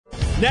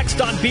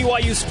Next on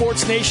BYU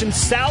Sports Nation,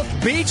 South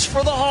Beach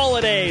for the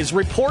holidays.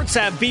 Reports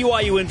have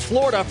BYU in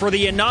Florida for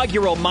the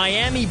inaugural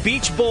Miami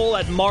Beach Bowl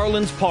at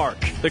Marlins Park.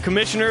 The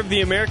commissioner of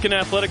the American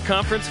Athletic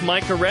Conference,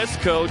 Mike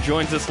Oresco,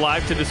 joins us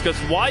live to discuss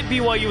why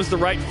BYU is the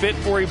right fit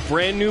for a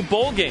brand new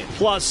bowl game.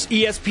 Plus,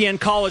 ESPN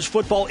college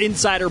football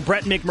insider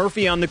Brett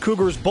McMurphy on the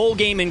Cougars' bowl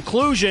game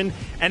inclusion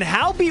and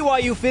how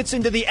BYU fits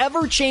into the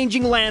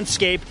ever-changing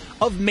landscape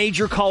of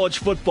major college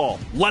football.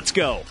 Let's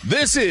go.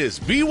 This is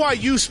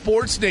BYU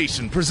Sports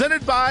Nation,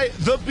 presented by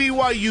The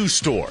BYU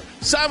Store.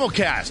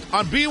 Simulcast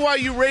on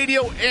BYU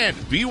Radio and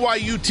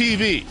BYU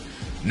TV.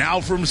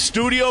 Now from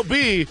Studio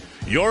B,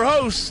 your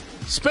hosts,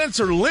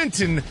 Spencer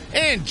Linton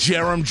and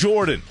Jerem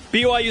Jordan.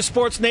 BYU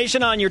Sports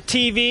Nation on your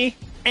TV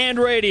and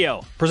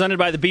radio. Presented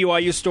by the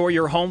BYU Store,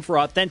 your home for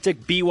authentic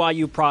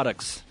BYU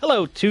products.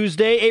 Hello,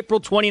 Tuesday, April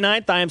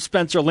 29th. I am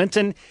Spencer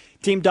Linton,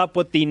 teamed up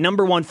with the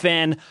number one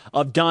fan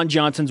of Don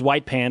Johnson's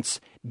white pants,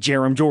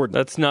 Jerem Jordan.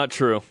 That's not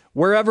true.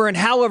 Wherever and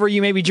however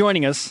you may be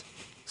joining us,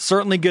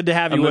 certainly good to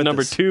have you I'm with the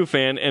number us. two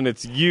fan, and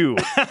it's you.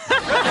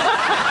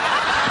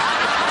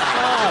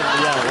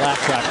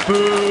 Laugh track.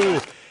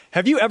 Boo.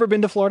 Have you ever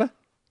been to Florida?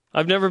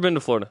 I've never been to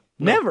Florida.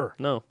 No. Never?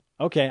 No.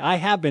 Okay, I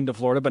have been to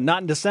Florida, but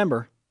not in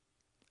December.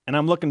 And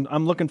I'm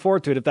looking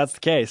forward to it if that's the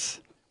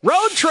case.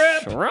 Road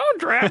trip! Road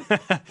trip!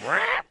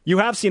 You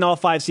have seen all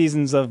 5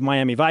 seasons of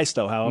Miami Vice,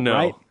 though, however, No.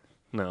 right?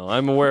 No,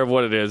 I'm aware of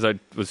what it is. I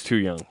was too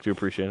young to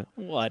appreciate it.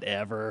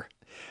 Whatever.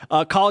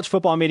 College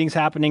football meetings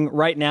happening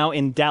right now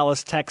in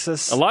Dallas,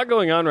 Texas. A lot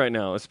going on right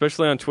now,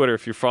 especially on Twitter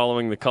if you're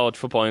following the college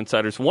football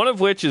insiders, one of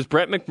which is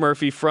Brett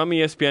McMurphy from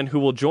ESPN, who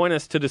will join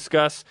us to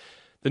discuss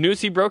the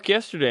news he broke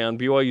yesterday on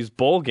BYU's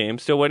bowl game.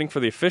 Still waiting for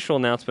the official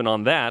announcement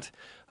on that.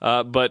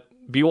 But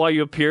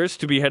BYU appears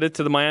to be headed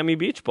to the Miami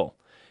Beach Bowl.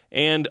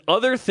 And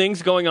other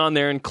things going on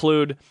there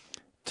include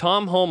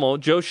Tom Hommel.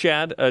 Joe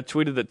Shad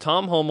tweeted that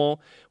Tom Hommel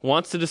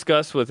wants to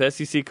discuss with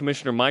SEC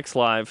Commissioner Mike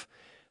Slive,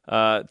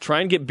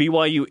 try and get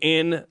BYU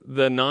in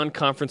the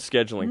non-conference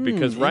scheduling.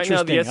 Because right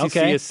now the SEC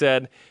has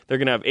said they're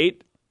going to have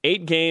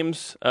eight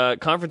games,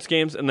 conference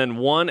games, and then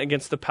one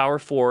against the Power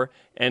Four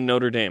and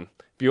Notre Dame.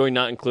 BYU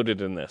not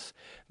included in this.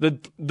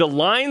 The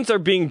lines are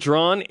being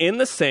drawn in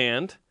the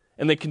sand,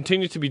 and they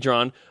continue to be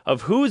drawn,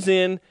 of who's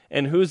in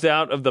and who's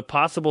out of the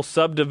possible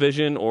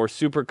subdivision or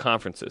super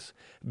conferences.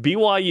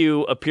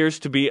 BYU appears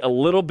to be a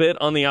little bit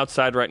on the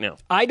outside right now.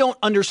 I don't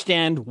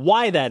understand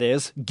why that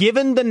is,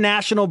 given the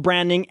national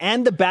branding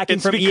and the backing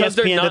from because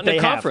ESPN they're not that they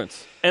in a have.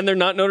 conference. And they're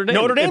not Notre Dame.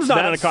 Notre Dame's it's not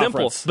that in a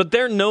conference. Simple. But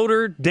they're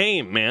Notre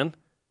Dame, man.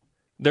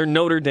 They're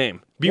Notre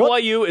Dame.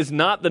 BYU is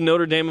not the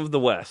Notre Dame of the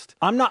West.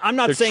 I'm not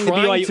They're saying that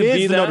trying BYU to be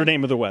is the that. Notre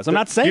Dame of the West. I'm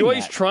not saying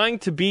BYU's that. trying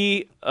to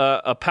be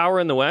a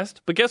power in the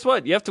West, but guess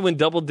what? You have to win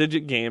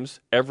double-digit games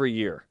every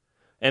year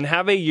and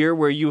have a year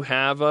where you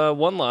have a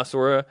one-loss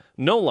or a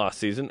no-loss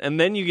season, and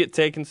then you get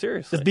taken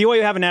seriously. Does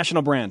BYU have a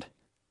national brand?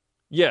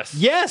 Yes.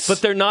 Yes.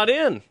 But they're not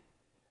in.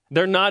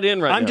 They're not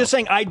in right now. I'm just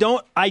saying I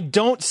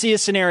don't see a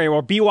scenario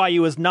where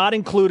BYU is not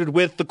included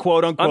with the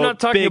quote-unquote I'm not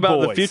talking big about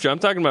boys. the future. I'm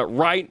talking about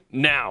right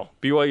now.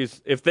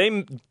 BYU's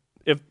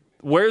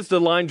where's the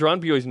line drawn?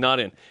 BYU's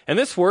not in, and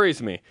this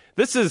worries me.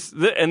 This is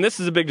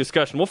a big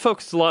discussion. We'll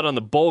focus a lot on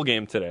the bowl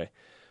game today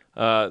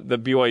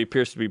that BYU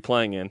appears to be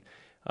playing in,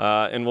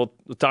 and we'll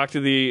talk to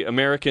the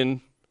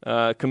American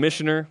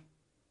commissioner,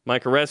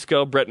 Mike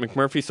Oresco, Brett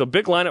McMurphy. So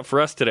big lineup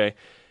for us today.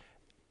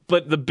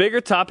 But the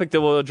bigger topic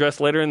that we'll address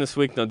later in this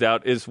week, no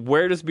doubt, is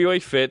where does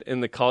BYU fit in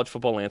the college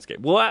football landscape?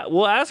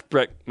 We'll ask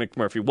Brett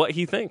McMurphy what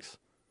he thinks.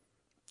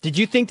 Did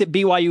you think that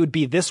BYU would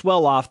be this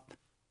well off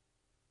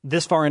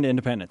this far into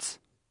independence?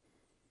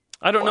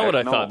 I don't know what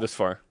I thought this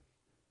far.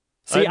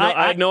 See,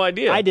 I had no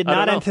idea. I did not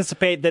don't know.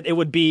 anticipate that it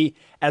would be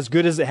as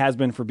good as it has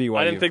been for BYU.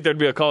 I didn't think there'd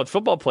be a college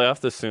football playoff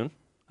this soon.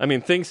 I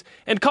mean,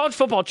 and college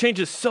football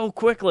changes so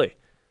quickly.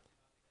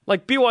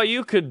 Like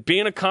BYU could be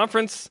in a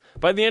conference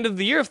by the end of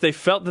the year if they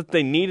felt that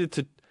they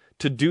needed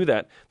to do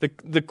that.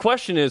 The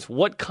question is,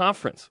 what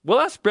conference? We'll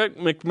ask Brett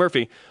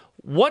McMurphy,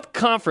 what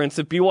conference,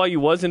 if BYU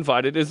was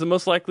invited, is the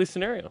most likely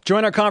scenario?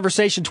 Join our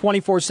conversation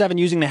 24/7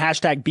 using the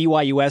hashtag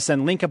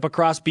BYUSN. Link up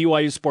across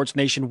BYU Sports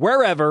Nation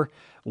wherever,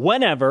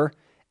 whenever,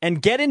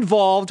 and get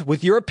involved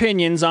with your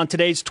opinions on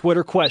today's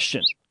Twitter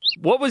question.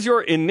 What was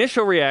your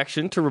initial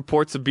reaction to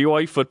reports of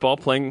BYU football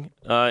playing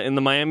in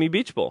the Miami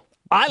Beach Bowl?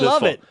 I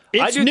love it.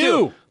 It's I do new.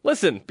 Too.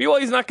 Listen,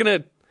 BYU's not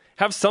going to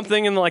have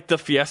something in like the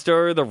Fiesta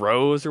or the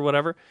Rose or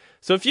whatever.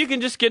 So if you can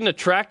just get an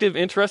attractive,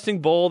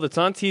 interesting bowl that's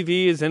on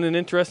TV, is in an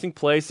interesting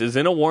place, is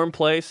in a warm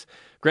place.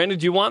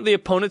 Granted, you want the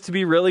opponent to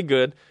be really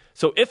good.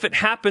 So if it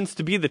happens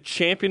to be the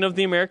champion of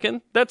the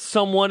American, that's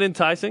somewhat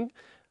enticing.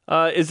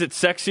 Is it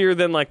sexier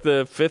than like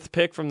the 5th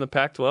pick from the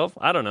Pac-12?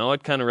 I don't know.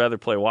 I'd kind of rather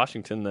play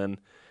Washington than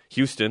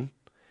Houston.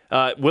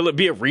 Will it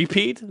be a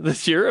repeat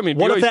this year? I mean,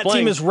 what if BYU's that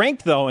playing... team is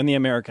ranked though in the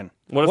American?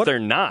 What if they're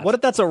not? What if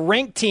that's a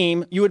ranked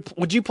team?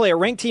 Would you play a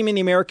ranked team in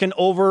the American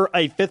over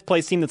a 5th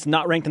place team that's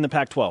not ranked in the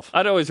Pac-12?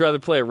 I'd always rather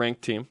play a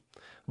ranked team,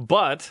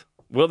 but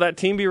will that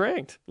team be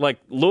ranked? Like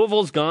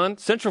Louisville's gone.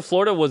 Central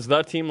Florida was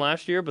the team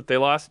last year, but they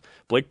lost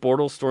Blake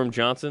Bortles, Storm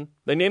Johnson.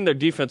 They named their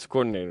defensive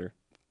coordinator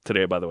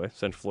today, by the way.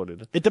 Central Florida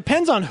did. It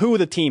depends on who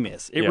the team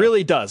is. It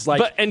really does.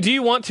 And do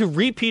you want to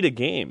repeat a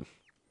game?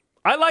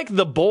 I like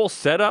the bowl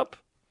setup.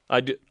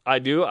 I do.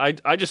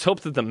 I just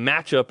hope that the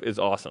matchup is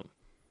awesome.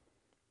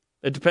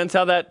 It depends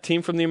how that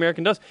team from the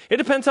American does. It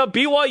depends how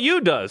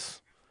BYU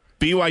does.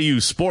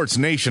 BYU Sports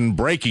Nation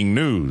breaking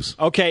news.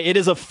 Okay, it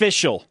is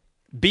official.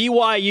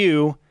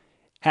 BYU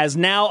has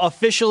now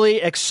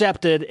officially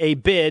accepted a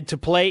bid to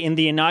play in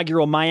the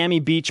inaugural Miami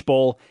Beach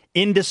Bowl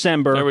in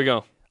December. There we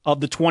go. Of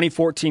the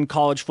 2014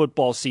 college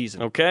football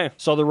season. Okay.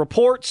 So the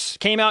reports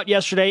came out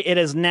yesterday. It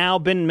has now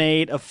been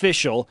made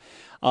official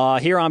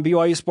here on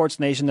BYU Sports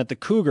Nation that the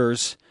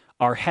Cougars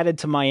are headed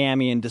to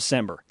Miami in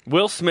December.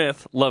 Will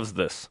Smith loves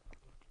this.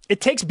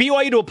 It takes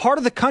BYU to a part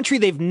of the country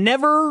they've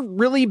never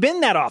really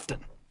been that often.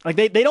 Like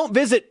they don't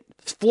visit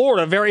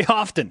Florida very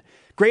often.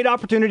 Great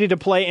opportunity to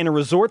play in a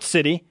resort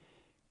city.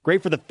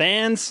 Great for the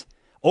fans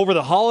over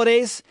the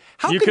holidays.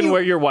 You can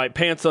wear your white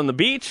pants on the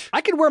beach.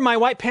 I could wear my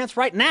white pants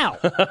right now.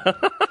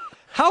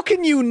 How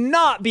can you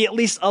not be at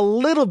least a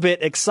little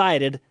bit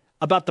excited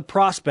about the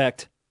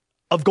prospect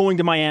of going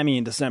to Miami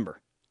in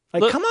December?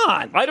 Like, Look, come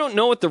on. I don't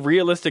know what the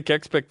realistic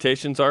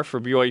expectations are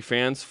for BYU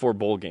fans for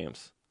bowl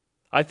games.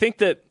 I think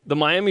that the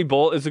Miami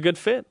Bowl is a good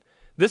fit.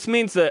 This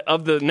means that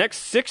of the next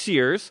 6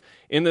 years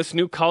in this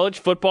new college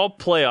football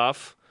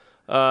playoff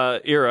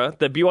era,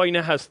 that BYU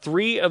now has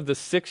 3 of the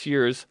 6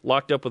 years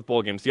locked up with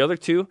bowl games. The other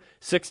 2,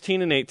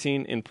 16 and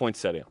 18 in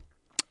Poinsettia.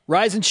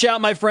 Rise and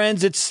shout, my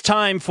friends. It's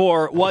time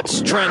for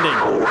What's Trending.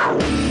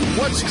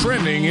 What's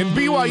trending in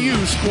BYU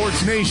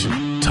Sports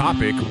Nation?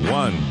 Topic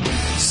 1.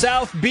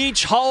 South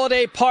Beach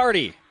Holiday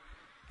Party.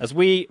 As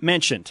we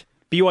mentioned,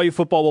 BYU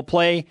football will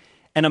play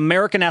an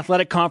American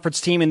Athletic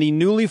Conference team in the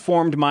newly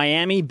formed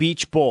Miami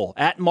Beach Bowl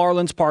at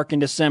Marlins Park in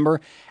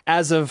December.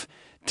 As of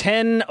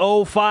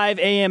 10:05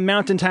 a.m.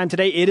 Mountain Time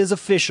today, it is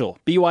official.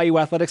 BYU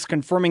Athletics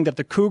confirming that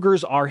the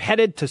Cougars are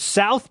headed to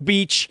South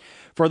Beach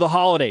for the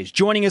holidays.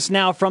 Joining us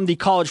now from the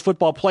college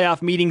football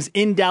playoff meetings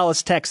in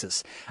Dallas,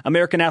 Texas,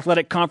 American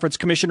Athletic Conference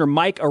Commissioner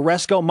Mike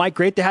Aresco. Mike,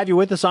 great to have you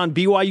with us on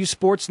BYU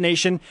Sports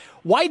Nation.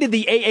 Why did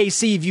the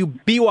AAC view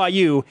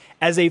BYU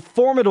as a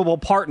formidable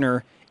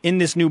partner in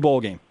this new bowl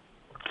game?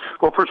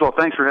 Well, first of all,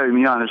 thanks for having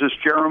me on. Is this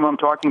Jerem I'm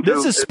talking to?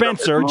 This is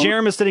Spencer.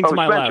 Jerem is sitting to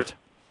my left.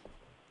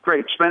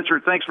 Great,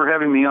 Spencer. Thanks for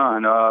having me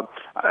on.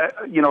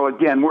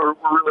 Again, we're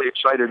really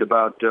excited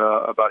about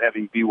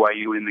having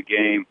BYU in the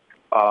game.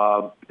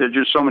 There's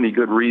just so many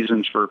good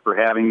reasons for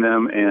having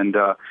them, and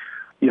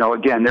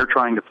again, they're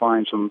trying to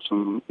find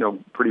some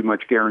pretty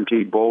much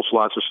guaranteed bowl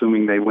slots,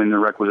 assuming they win the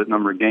requisite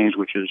number of games,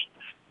 which is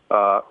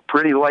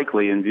pretty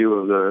likely in view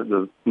of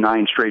the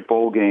 9 straight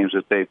bowl games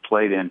that they've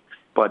played in.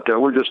 But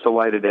we're just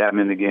delighted to have them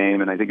in the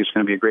game, and I think it's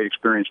going to be a great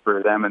experience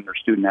for them and their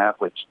student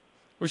athletes.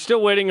 We're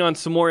still waiting on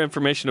some more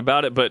information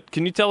about it, but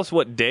can you tell us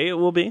what day it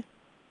will be?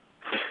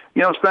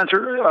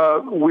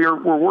 Spencer, we're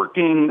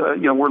working.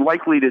 We're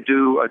likely to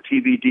do a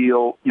TV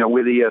deal,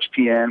 with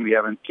ESPN. We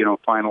haven't,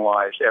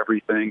 finalized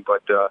everything,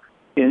 but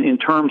in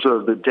terms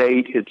of the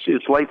date,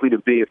 it's likely to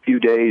be a few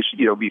days,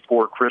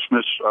 before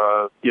Christmas.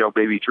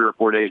 Maybe 3 or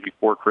 4 days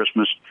before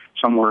Christmas,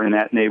 somewhere in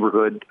that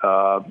neighborhood.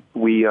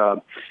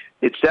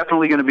 It's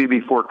definitely going to be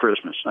before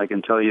Christmas. I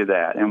can tell you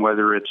that. And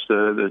whether it's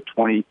the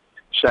 22nd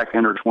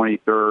or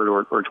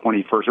 23rd or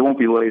 21st, it won't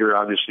be later,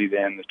 obviously,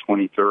 than the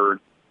 23rd.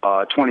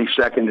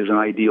 22nd is an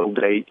ideal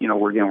date.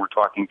 We're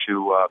talking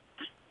to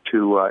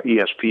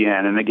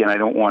ESPN, and again, I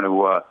don't want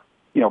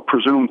to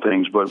presume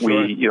things, but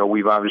sure.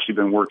 We've obviously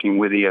been working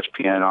with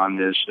ESPN on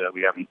this.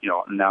 We haven't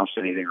announced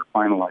anything or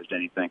finalized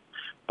anything,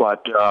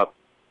 but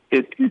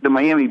the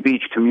Miami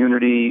Beach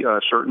community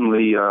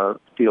certainly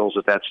feels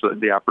that that's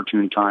the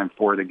opportune time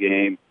for the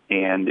game,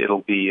 and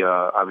it'll be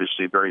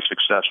obviously very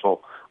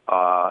successful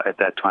at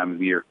that time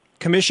of year.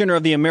 Commissioner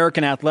of the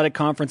American Athletic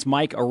Conference,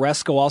 Mike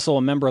Aresco, also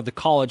a member of the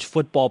College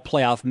Football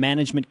Playoff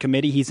Management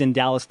Committee. He's in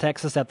Dallas,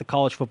 Texas at the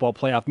College Football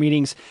Playoff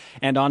meetings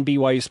and on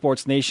BYU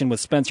Sports Nation with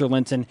Spencer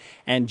Linton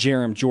and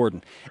Jerem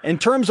Jordan. In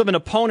terms of an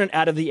opponent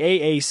out of the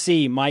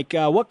AAC, Mike,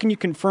 what can you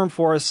confirm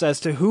for us as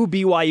to who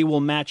BYU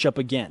will match up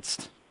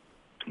against?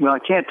 Well, I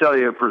can't tell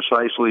you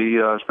precisely,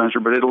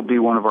 Spencer, but it'll be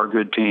one of our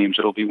good teams.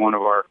 It'll be one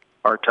of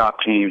our top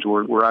teams.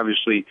 We're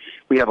obviously,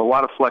 we have a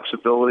lot of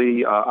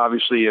flexibility.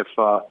 Obviously,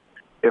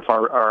 if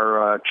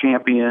our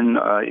champion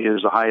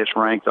is the highest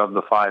ranked of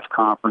the 5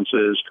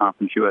 conferences,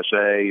 Conference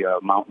USA,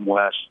 Mountain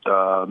West,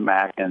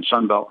 MAC, and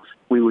Sun Belt,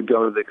 we would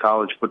go to the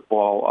College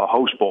Football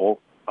Host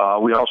Bowl.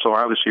 We also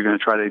are obviously going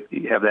to try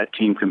to have that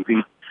team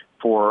compete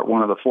for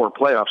one of the 4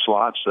 playoff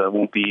slots. It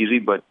won't be easy,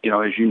 but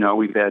as you know,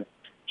 we've had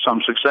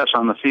some success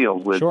on the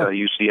field with sure.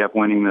 UCF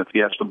winning the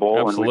Fiesta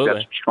Bowl, Absolutely. and we've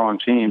got some strong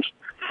teams.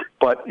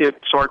 But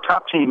so our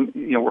top team,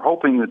 we're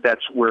hoping that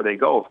that's where they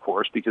go, of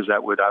course, because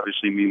that would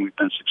obviously mean we've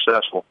been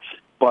successful.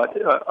 But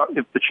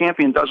if the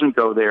champion doesn't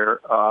go there,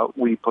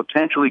 we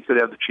potentially could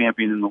have the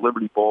champion in the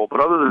Liberty Bowl.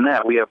 But other than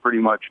that, we have pretty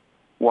much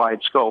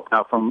wide scope.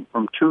 Now, from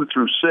 2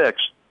 through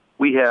 6,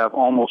 we have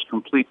almost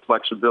complete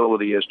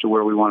flexibility as to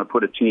where we want to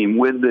put a team,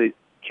 with the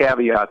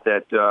caveat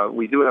that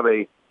we do have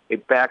a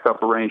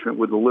backup arrangement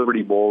with the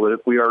Liberty Bowl that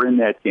if we are in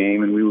that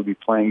game and we would be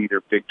playing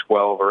either Big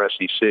 12 or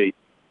SEC,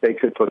 they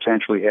could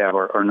potentially have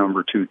our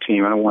number 2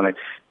 team. I don't want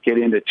to get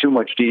into too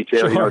much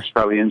detail. Sure. It's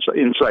probably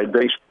inside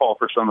baseball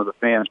for some of the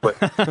fans. But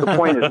the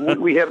point is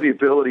we have the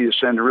ability to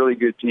send a really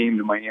good team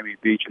to Miami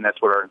Beach, and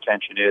that's what our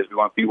intention is. We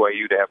want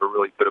BYU to have a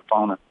really good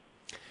opponent.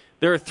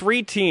 There are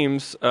 3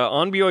 teams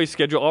on BYU's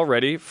schedule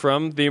already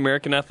from the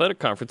American Athletic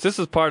Conference. This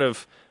is part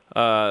of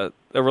a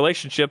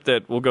relationship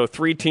that will go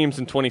 3 teams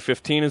in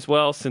 2015 as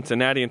well,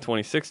 Cincinnati in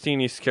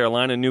 2016, East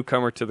Carolina,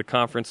 newcomer to the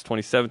conference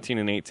 2017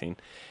 and 18.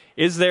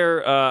 Is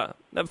there,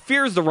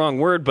 fear is the wrong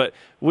word, but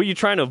will you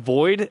try and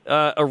avoid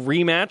a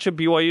rematch of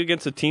BYU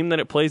against a team that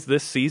it plays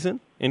this season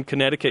in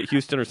Connecticut,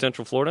 Houston, or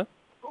Central Florida?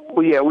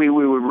 Well, yeah, we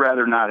would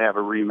rather not have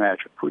a rematch,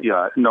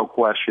 no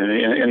question.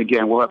 And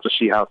again, we'll have to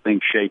see how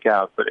things shake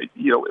out. But,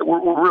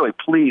 we're really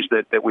pleased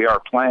that we are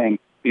playing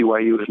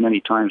BYU as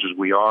many times as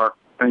we are.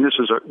 I mean,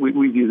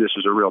 we view this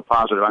as a real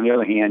positive. On the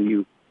other hand,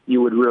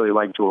 you would really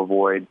like to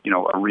avoid, a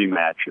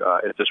rematch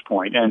at this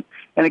point. And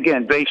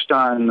again, based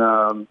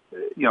on,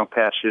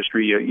 past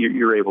history,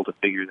 you're able to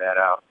figure that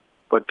out.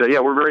 But,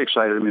 we're very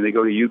excited. I mean, they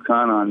go to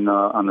UConn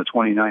on the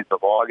 29th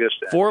of August.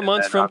 4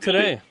 months from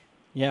today.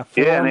 Yeah,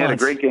 and they had a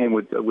great game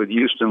with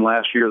Houston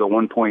last year, the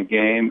 1-point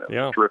game.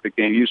 Yeah. Terrific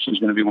game. Houston's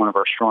going to be one of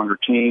our stronger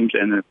teams.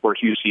 And, of course,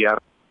 UCF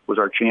was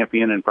our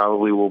champion and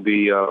probably will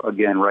be,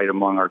 again, right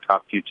among our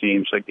top few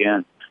teams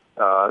again.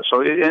 And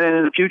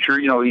in the future,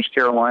 East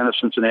Carolina,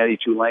 Cincinnati,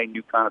 Tulane,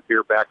 UConn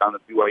appear back on the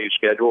BYU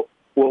schedule.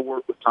 We'll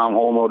work with Tom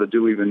Holmoe to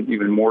do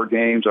even more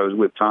games. I was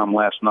with Tom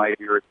last night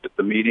here at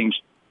the meetings.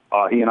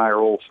 He and I are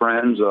old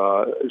friends,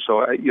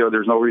 so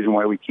there's no reason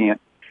why we can't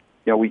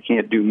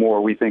do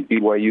more. We think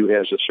BYU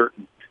has a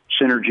certain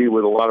synergy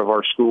with a lot of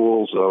our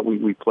schools.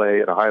 We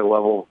play at a high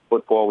level of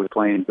football. We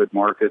play in good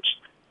markets.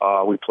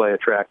 We play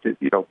attractive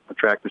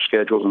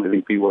schedules, and I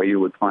think BYU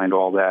would find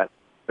all that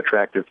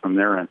attractive from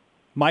their end.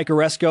 Mike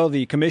Oresco,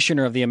 the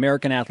commissioner of the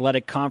American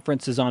Athletic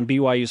Conference, is on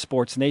BYU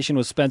Sports Nation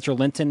with Spencer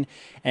Linton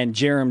and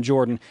Jarom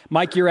Jordan.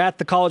 Mike, you're at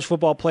the college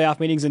football playoff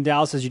meetings in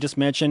Dallas, as you just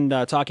mentioned,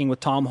 talking with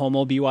Tom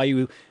Holmoe,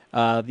 BYU,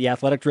 the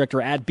athletic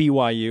director at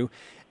BYU.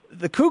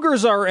 The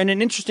Cougars are in an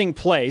interesting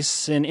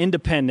place in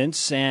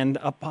independence, and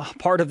a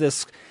part of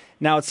this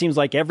now it seems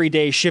like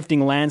everyday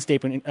shifting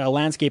landscape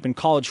in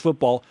college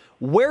football.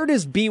 Where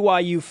does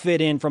BYU fit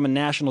in from a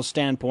national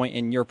standpoint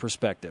in your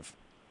perspective?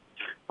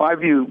 I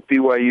view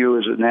BYU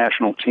as a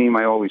national team.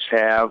 I always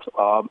have.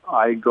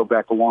 I go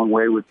back a long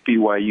way with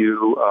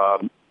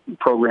BYU.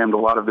 Programmed a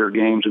lot of their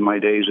games in my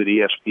days at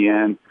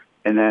ESPN,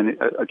 and then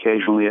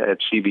occasionally at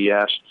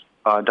CBS.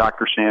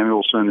 Dr.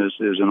 Samuelson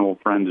is an old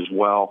friend as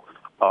well.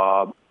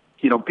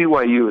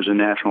 BYU is a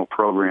national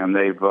program.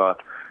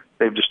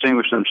 They've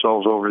distinguished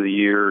themselves over the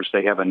years.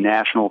 They have a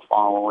national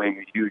following,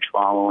 a huge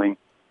following.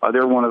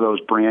 They're one of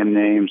those brand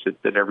names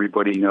that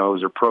everybody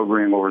knows. Their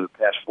program over the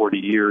past 40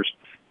 years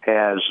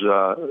has,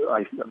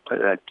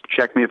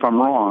 check me if I'm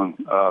wrong,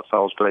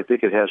 fellas, but I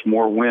think it has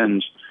more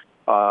wins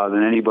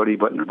than anybody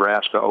but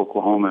Nebraska,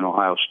 Oklahoma, and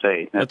Ohio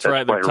State. That's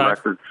right. Quite They're a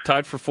record.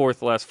 Tied for 4th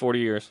the last 40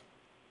 years.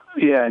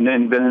 Yeah, and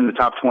then been in the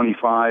top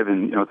 25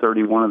 in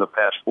 31 of the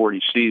past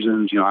 40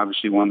 seasons.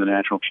 Obviously won the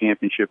national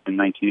championship in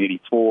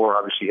 1984.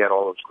 Obviously had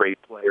all those great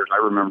players.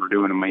 I remember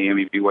doing a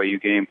Miami BYU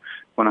game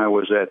when I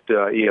was at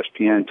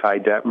ESPN. Ty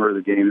Detmer,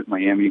 the game at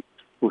Miami,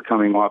 were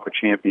coming off a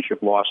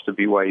championship loss to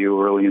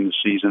BYU early in the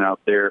season out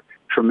there.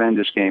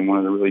 Tremendous game, one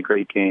of the really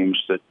great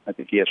games that I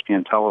think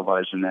ESPN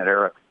televised in that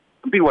era.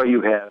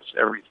 BYU has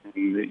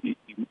everything that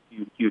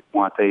you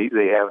want. They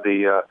have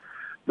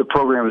the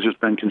program has just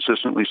been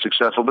consistently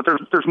successful, but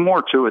there's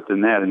more to it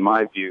than that, in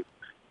my view.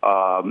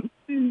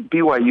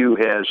 BYU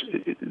has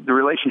the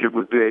relationship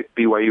with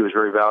BYU is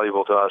very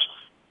valuable to us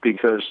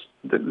because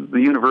the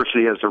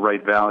university has the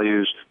right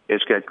values.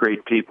 It's got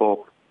great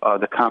people.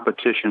 The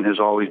competition has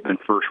always been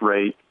first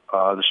rate.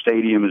 The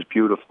stadium is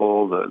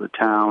beautiful. The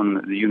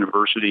town, the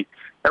university,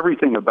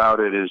 everything about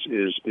it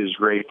is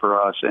great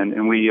for us,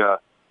 and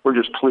we're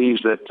just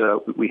pleased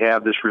that we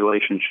have this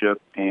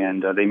relationship,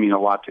 and they mean a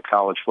lot to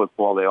college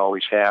football. They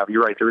always have.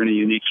 You're right; they're in a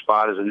unique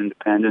spot as an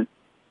independent.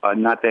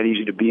 Not that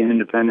easy to be an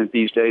independent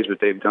these days, but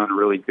they've done a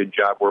really good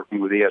job working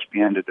with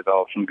ESPN to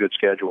develop some good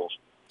schedules.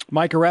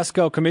 Mike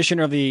Oresco,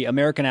 commissioner of the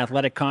American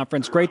Athletic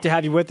Conference. Great to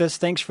have you with us.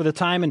 Thanks for the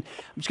time. And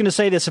I'm just going to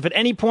say this. If at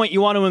any point you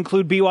want to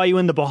include BYU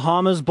in the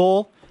Bahamas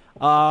Bowl,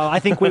 I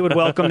think we would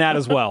welcome that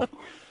as well.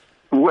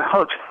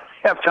 Well,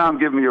 have Tom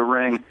give me a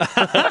ring.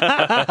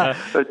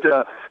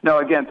 But, no,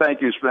 again,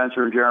 thank you,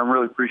 Spencer and Jarom.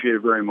 Really appreciate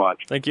it very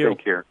much. Thank you.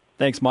 Take care.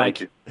 Thanks, Mike.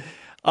 Thank you.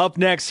 Up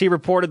next, he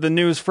reported the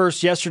news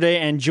first yesterday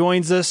and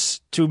joins us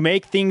to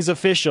make things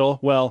official.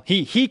 Well,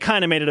 he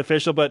kind of made it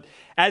official, but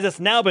as it's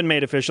now been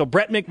made official,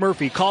 Brett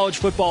McMurphy, college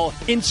football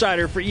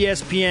insider for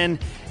ESPN,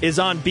 is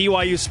on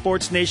BYU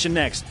Sports Nation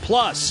next.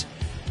 Plus,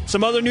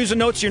 some other news and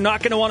notes you're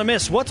not going to want to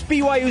miss. What's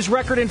BYU's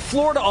record in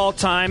Florida all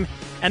time?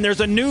 And there's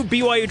a new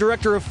BYU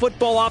Director of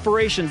Football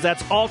Operations.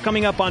 That's all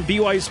coming up on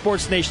BYU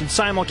Sports Nation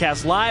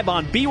simulcast live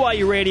on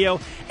BYU Radio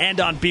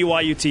and on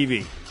BYU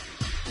TV.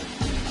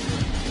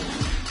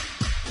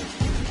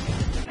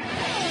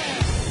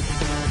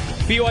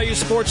 BYU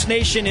Sports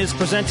Nation is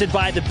presented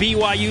by the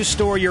BYU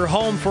Store, your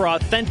home for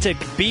authentic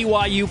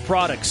BYU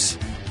products.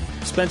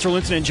 Spencer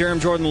Linton and Jerem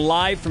Jordan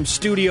live from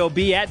Studio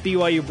B at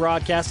BYU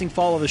Broadcasting.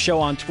 Follow the show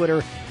on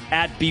Twitter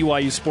at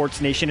BYU Sports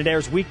Nation. It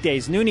airs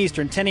weekdays, noon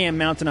Eastern, 10 a.m.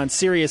 Mountain on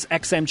Sirius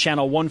XM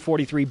Channel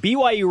 143,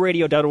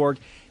 BYURadio.org,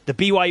 the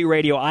BYU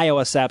Radio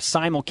iOS app,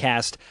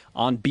 simulcast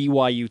on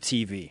BYU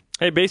TV.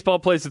 Hey, baseball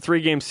plays a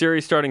 3-game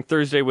series starting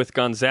Thursday with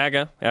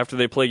Gonzaga after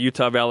they play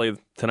Utah Valley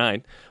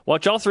tonight.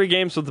 Watch all 3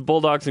 games with the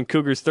Bulldogs and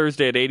Cougars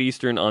Thursday at 8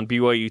 Eastern on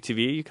BYU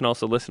TV. You can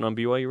also listen on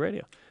BYU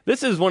Radio.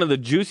 This is one of the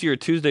juicier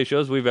Tuesday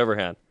shows we've ever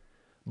had.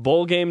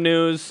 Bowl game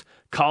news,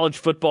 college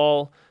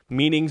football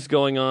meetings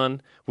going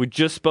on. We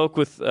just spoke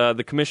with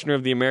the commissioner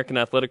of the American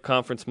Athletic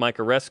Conference, Mike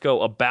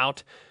Oresco,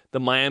 about the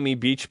Miami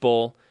Beach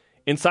Bowl.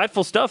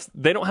 Insightful stuff.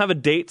 They don't have a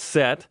date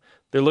set.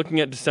 They're looking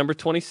at December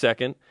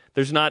 22nd.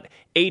 There's not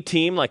a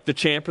team like the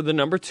champ or the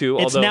number 2.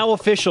 It's now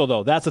official,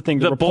 though. That's the thing.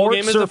 The bowl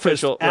game is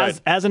official.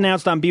 As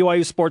announced on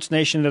BYU Sports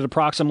Nation at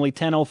approximately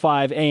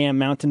 10:05 a.m.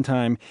 Mountain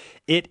Time.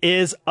 It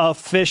is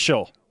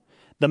official.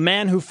 The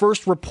man who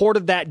first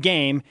reported that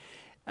game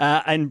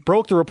and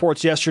broke the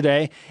reports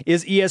yesterday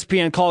is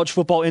ESPN college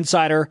football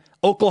insider,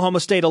 Oklahoma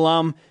State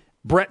alum,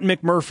 Brett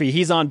McMurphy.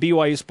 He's on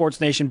BYU Sports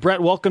Nation.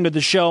 Brett, welcome to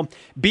the show.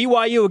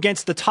 BYU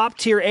against the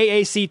top-tier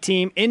AAC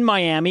team in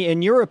Miami.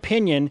 In your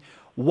opinion,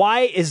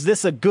 why is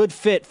this a good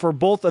fit for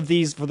both of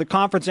these, for the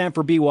conference and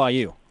for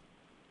BYU?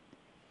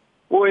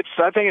 Well,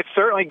 I think it's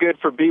certainly good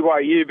for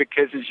BYU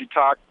because as you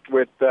talked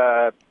with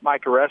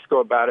Mike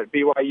Oresco about it,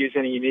 BYU's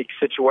in a unique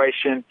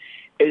situation,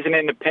 is an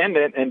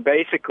independent, and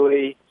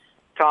basically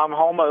Tom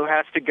Holmoe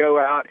has to go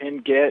out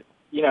and get,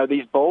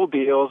 these bowl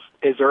deals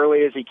as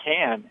early as he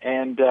can.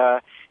 And,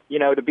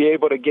 to be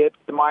able to get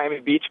the Miami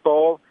Beach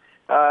Bowl,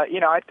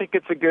 I think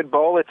it's a good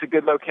bowl. It's a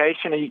good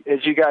location.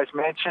 As you guys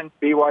mentioned,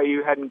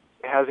 BYU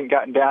hasn't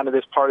gotten down to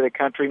this part of the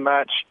country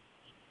much.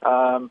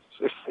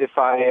 If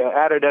I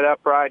added it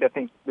up right, I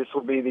think this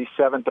will be the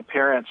 7th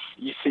appearance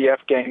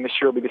UCF game. This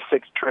year will be the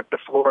 6th trip to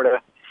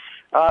Florida.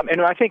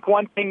 And I think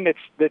one thing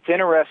that's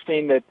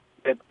interesting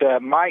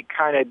that Mike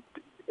kind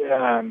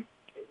of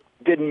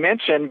didn't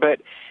mention,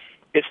 but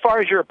as far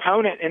as your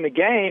opponent in the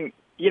game,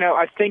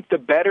 I think the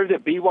better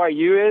that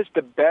BYU is,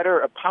 the better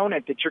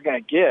opponent that you're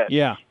going to get.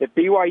 Yeah. If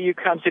BYU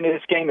comes into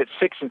this game at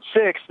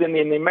 6-6, then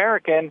the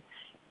American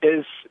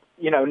is,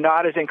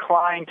 not as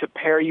inclined to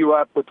pair you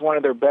up with one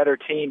of their better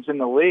teams in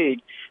the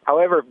league.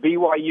 However, if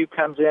BYU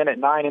comes in at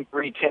 9-3,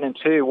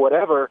 10-2,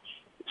 whatever,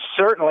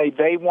 certainly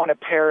they want to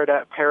pair it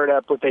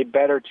up with a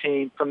better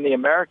team from the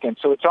American.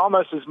 So it's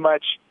almost as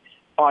much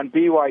on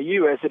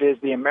BYU as it is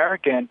the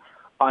American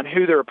on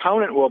who their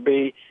opponent will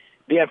be.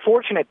 The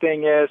unfortunate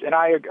thing is, and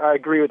I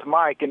agree with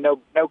Mike, and no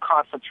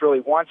conference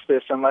really wants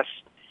this unless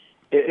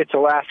it's a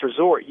last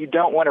resort. You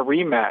don't want a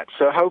rematch.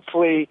 So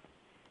hopefully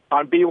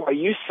on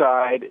BYU's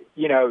side,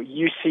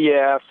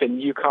 UCF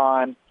and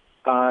UConn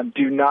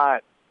do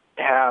not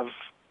have,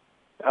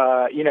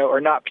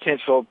 are not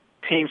potential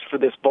teams for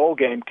this bowl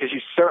game because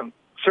you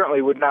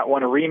certainly would not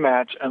want a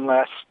rematch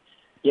unless,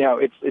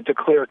 it's a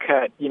clear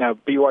cut.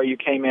 BYU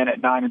came in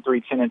at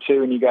 9-3,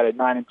 10-2, and you got at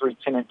 9-3,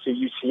 10-2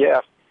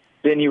 UCF.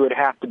 Then you would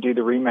have to do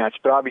the rematch.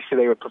 But obviously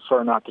they would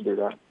prefer not to do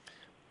that.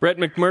 Brett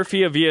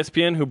McMurphy of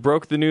ESPN, who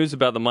broke the news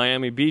about the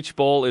Miami Beach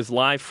Bowl, is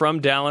live from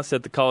Dallas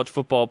at the college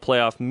football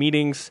playoff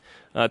meetings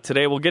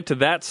today. We'll get to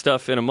that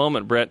stuff in a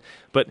moment, Brett.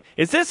 But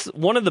is this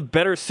one of the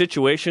better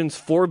situations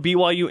for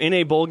BYU in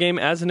a bowl game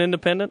as an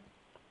independent?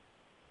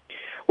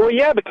 Well,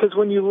 yeah, because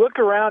when you look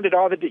around at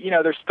all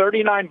there's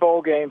 39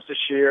 bowl games this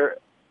year,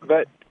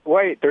 but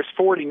wait, there's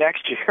 40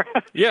 next year.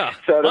 Yeah,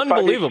 so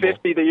unbelievable.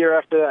 50 the year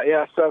after that,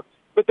 yeah.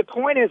 But the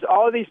point is,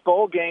 all of these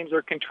bowl games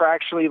are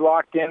contractually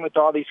locked in with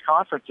all these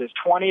conferences.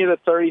 20 of the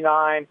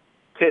 39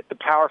 pit the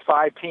Power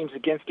 5 teams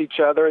against each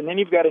other, and then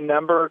you've got a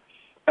number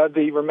of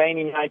the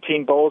remaining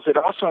 19 bowls that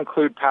also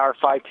include Power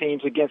 5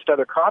 teams against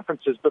other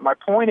conferences. But my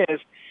point is,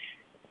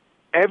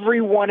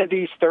 every one of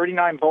these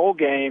 39 bowl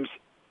games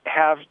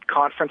have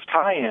conference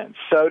tie-ins.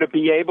 So to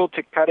be able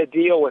to cut a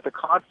deal with a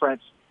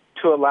conference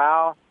to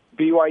allow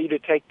BYU to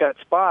take that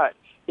spot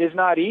is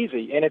not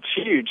easy, and it's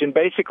huge. And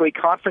basically,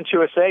 Conference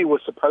USA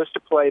was supposed to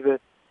play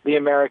the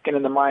American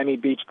in the Miami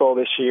Beach Bowl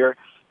this year.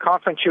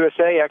 Conference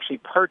USA actually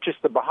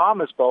purchased the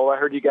Bahamas Bowl. I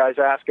heard you guys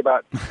ask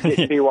about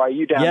getting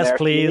BYU down yes, there.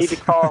 Please.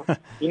 So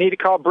you need to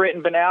call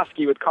Britton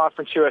Banowski with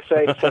Conference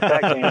USA to set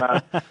that game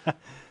up.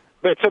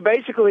 But so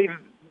basically,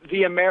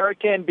 the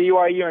American,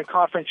 BYU, and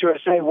Conference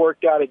USA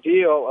worked out a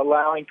deal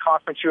allowing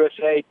Conference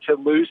USA to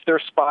lose their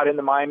spot in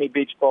the Miami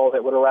Beach Bowl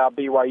that would allow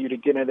BYU to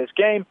get into this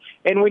game.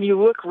 And when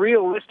you look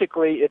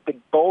realistically at the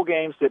bowl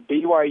games that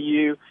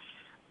BYU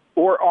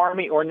or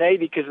Army or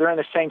Navy, because they're in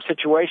the same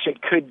situation,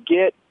 could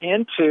get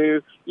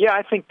into,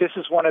 I think this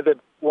is one of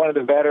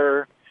the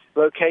better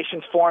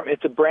locations for them.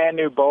 It's a brand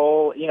new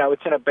bowl.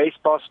 It's in a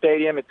baseball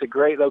stadium. It's a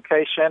great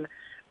location.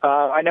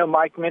 I know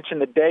Mike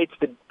mentioned the dates.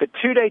 The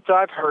 2 dates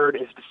I've heard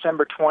is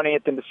December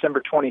 20th and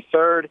December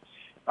 23rd.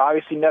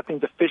 Obviously,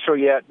 nothing's official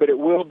yet, but it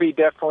will be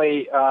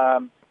definitely,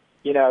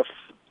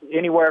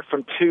 anywhere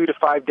from 2 to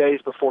 5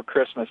 days before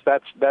Christmas.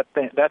 That's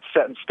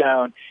set in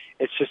stone.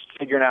 It's just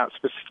figuring out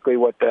specifically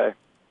what day.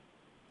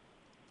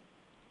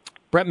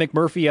 Brett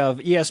McMurphy of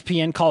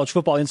ESPN College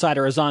Football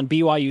Insider is on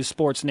BYU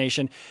Sports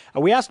Nation.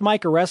 We asked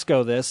Mike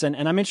Oresco this, and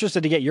I'm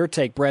interested to get your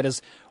take, Brett,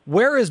 is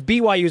where is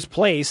BYU's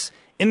place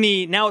in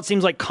the, now it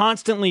seems like,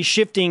 constantly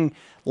shifting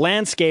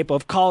landscape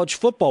of college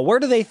football? Where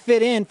do they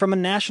fit in from a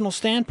national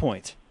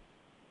standpoint?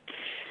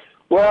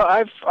 Well,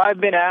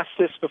 I've been asked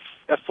this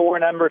before a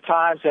number of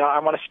times, and I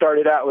want to start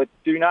it out with,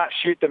 do not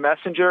shoot the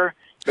messenger,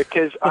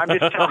 because I'm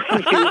just telling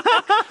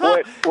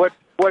you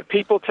what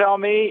people tell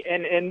me,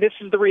 and this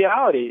is the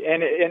reality.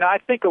 And I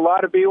think a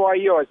lot of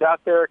BYU, I was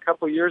out there a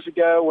couple of years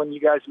ago when you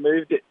guys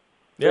moved to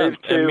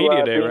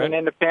Media Day, being right? an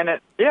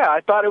independent. Yeah,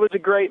 I thought it was a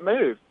great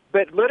move.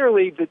 But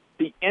literally,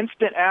 the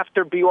instant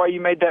after BYU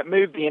made that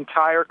move, the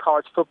entire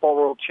college football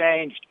world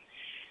changed,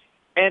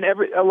 and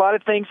a lot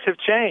of things have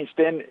changed.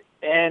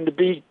 And to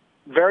be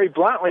very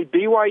bluntly,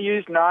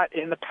 BYU's not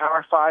in the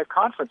Power 5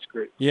 conference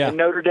group, and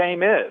Notre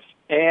Dame is,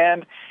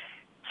 and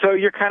so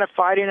you're kind of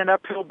fighting an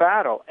uphill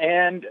battle.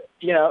 And,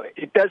 you know,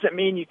 it doesn't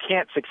mean you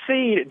can't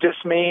succeed. It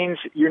just means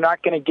you're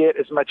not going to get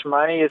as much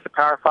money as the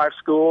Power 5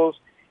 schools.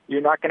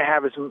 You're not going to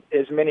have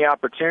as many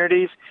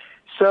opportunities.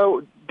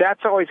 So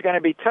that's always going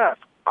to be tough.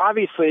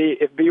 Obviously,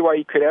 if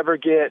BYU could ever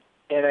get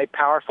in a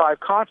Power 5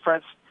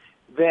 conference,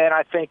 then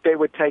I think they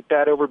would take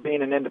that over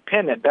being an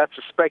independent. That's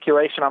a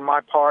speculation on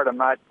my part.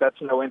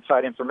 That's no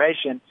inside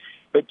information.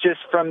 But just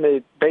from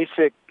the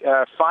basic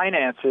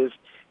finances,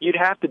 you'd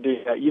have to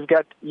do that. You've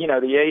got, you know,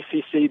 the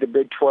ACC, the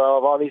Big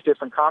 12, all these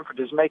different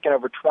conferences making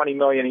over $20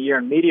 million a year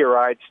in media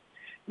rights.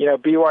 You know,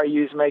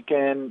 BYU's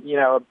making, you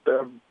know,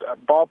 a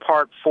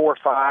ballpark 4 or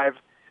 5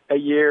 a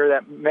year.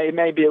 That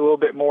may be a little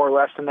bit more or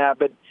less than that,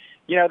 but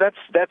you know,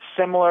 that's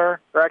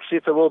similar, or actually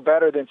it's a little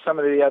better than some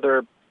of the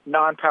other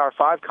non-Power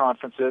 5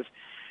 conferences.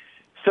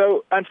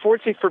 So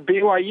unfortunately for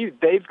BYU,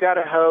 they've got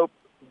to hope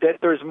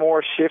that there's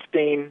more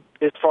shifting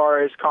as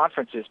far as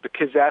conferences,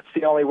 because that's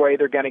the only way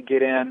they're going to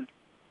get in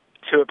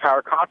to a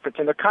power conference.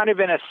 And they're kind of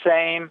in a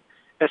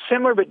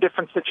similar but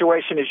different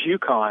situation as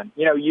UConn.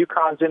 You know,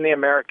 UConn's in the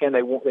American.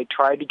 They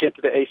tried to get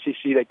to the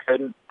ACC. They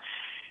couldn't.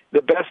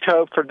 The best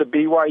hope for the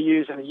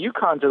BYUs and the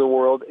UConns of the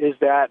world is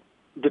that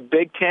the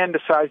Big Ten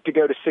decides to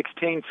go to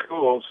 16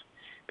 schools,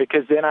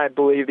 because then I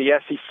believe the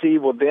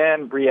SEC will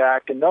then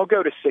react and they'll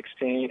go to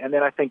 16. And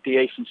then I think the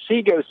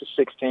ACC goes to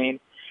 16.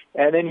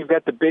 And then you've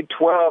got the Big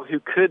 12, who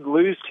could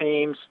lose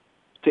teams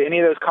to any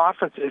of those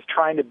conferences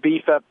trying to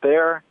beef up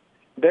their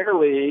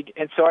league.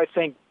 And so I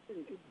think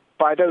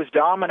by those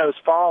dominoes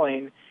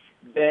falling,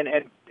 then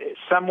in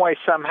some way,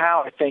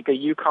 somehow, I think a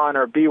UConn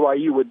or a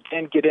BYU would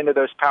then get into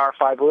those Power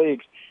 5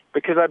 leagues.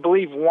 Because I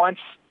believe once,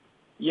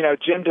 you know,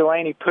 Jim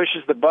Delaney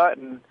pushes the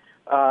button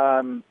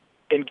and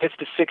gets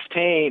to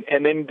 16,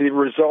 and then the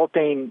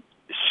resulting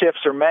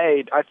shifts are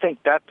made, I think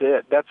that's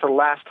it. That's the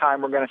last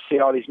time we're going to see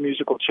all these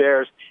musical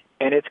chairs,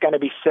 and it's going to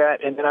be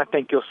set. And then I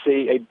think you'll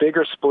see a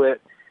bigger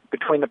split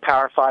between the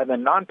Power 5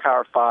 and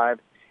non-Power 5.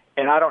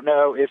 And I don't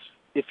know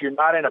if you're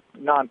not in a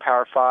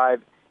non-Power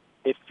 5,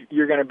 if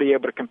you're going to be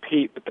able to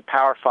compete with the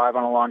Power 5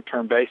 on a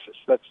long-term basis.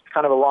 That's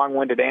kind of a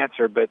long-winded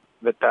answer, but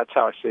that's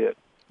how I see it.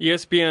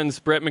 ESPN's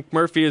Brett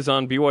McMurphy is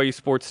on BYU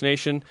Sports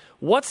Nation.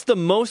 What's the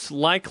most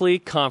likely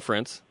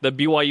conference that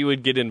BYU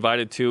would get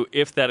invited to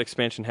if that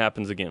expansion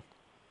happens again?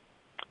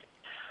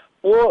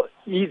 Well,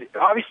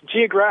 obviously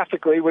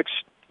geographically, which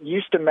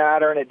used to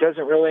matter and it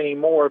doesn't really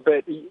anymore,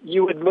 but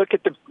you would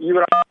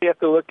obviously have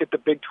to look at the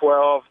Big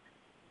 12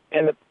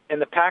 and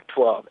the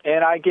Pac-12.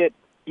 And I get,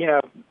 you know,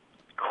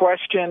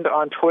 questioned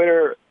on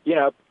Twitter, you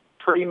know,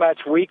 pretty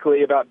much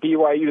weekly about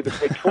BYU to the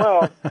Big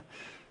 12.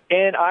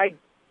 And I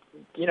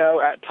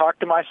talk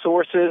to my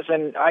sources,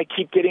 and I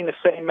keep getting the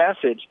same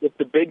message. If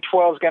the Big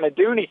 12 is going to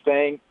do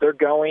anything, they're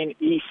going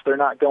east. They're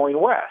not going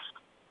west.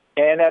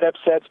 And that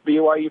upsets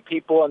BYU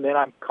people, and then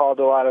I'm called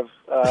a lot of,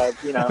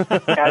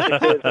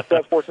 adjectives and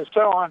so forth and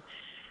so on.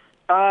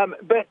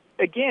 But,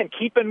 again,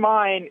 keep in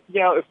mind,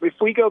 you know, if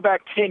we go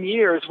back 10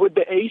 years, would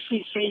the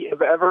ACC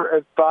have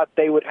ever thought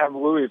they would have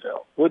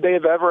Louisville? Would they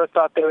have ever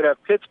thought they would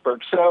have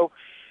Pittsburgh? So,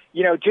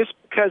 you know, just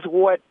because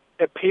what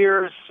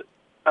appears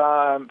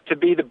to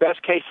be the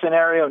best case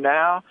scenario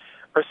now,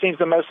 or seems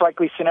the most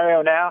likely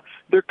scenario now,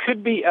 there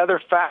could be other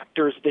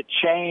factors that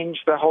change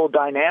the whole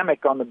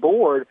dynamic on the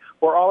board,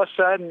 where all of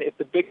a sudden, if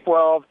the Big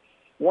 12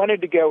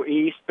 wanted to go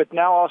east, but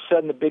now all of a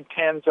sudden the Big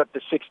 10's up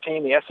to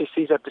 16, the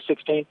SEC's up to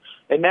 16,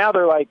 and now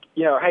they're like,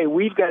 you know, hey,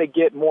 we've got to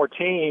get more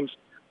teams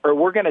or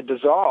we're going to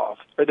dissolve,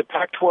 or the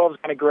Pac-12 is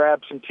going to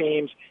grab some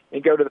teams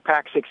and go to the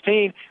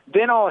Pac-16,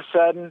 then all of a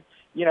sudden,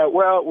 you know,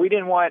 well, we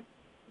didn't want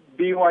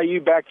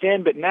BYU back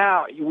then, but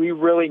now we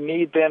really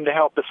need them to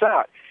help us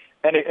out.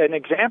 And an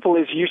example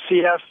is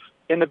UCF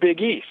in the Big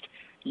East.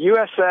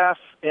 USF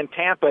in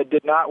Tampa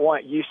did not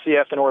want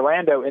UCF in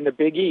Orlando in the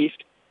Big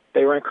East.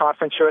 They were in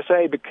Conference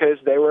USA because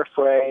they were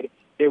afraid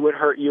it would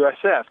hurt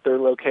USF. They're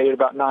located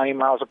about 90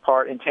 miles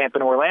apart in Tampa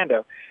and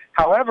Orlando.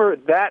 However,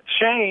 that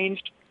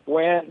changed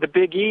when the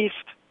Big East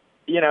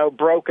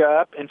broke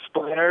up and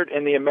splintered,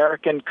 and the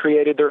American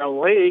created their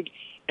own league.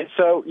 And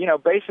so,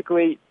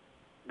 basically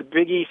the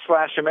Big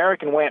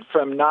East/American went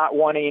from not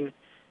wanting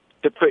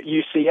to put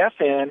UCF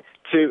in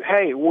to,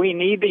 hey, we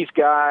need these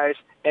guys,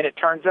 and it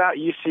turns out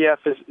UCF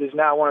is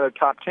now one of the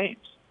top teams.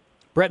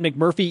 Brett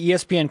McMurphy,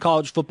 ESPN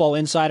College Football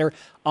Insider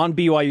on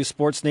BYU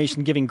Sports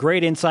Nation, giving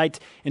great insight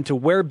into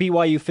where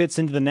BYU fits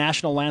into the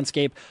national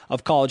landscape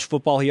of college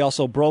football. He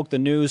also broke the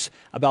news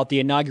about the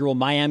inaugural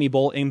Miami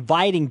Bowl,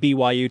 inviting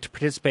BYU to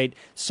participate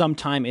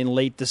sometime in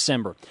late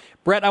December.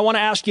 Brett, I want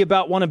to ask you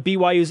about one of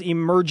BYU's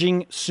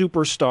emerging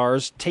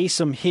superstars,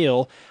 Taysom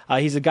Hill.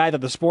 He's a guy that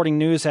the Sporting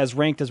News has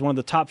ranked as one of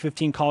the top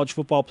 15 college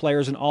football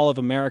players in all of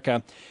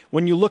America.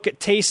 When you look at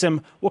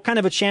Taysom, what kind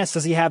of a chance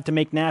does he have to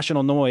make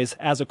national noise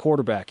as a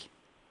quarterback?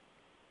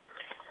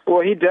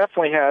 Well, he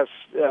definitely has.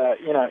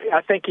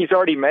 I think he's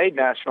already made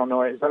national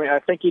noise. I mean, I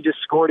think he just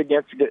scored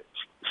again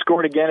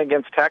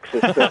against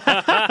Texas. So,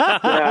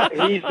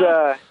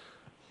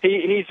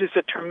 he's just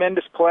a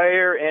tremendous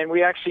player, and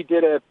we actually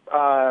did the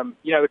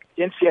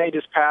NCAA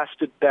just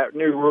passed that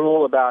new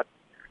rule about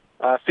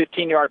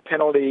 15-yard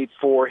penalty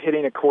for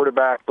hitting a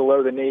quarterback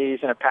below the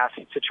knees in a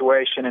passing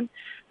situation. And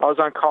I was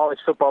on College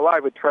Football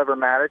Live with Trevor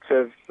Maddox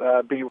of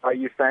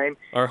BYU fame.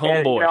 Our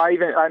homeboy.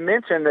 I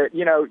mentioned that,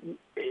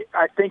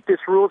 I think this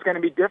rule is going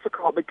to be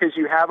difficult because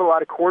you have a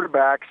lot of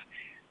quarterbacks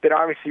that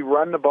obviously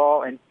run the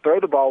ball and throw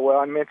the ball well.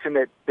 I mentioned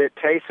that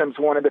Taysom's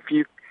one of the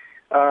few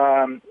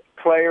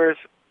players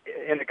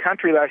in the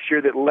country last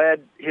year that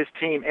led his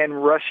team in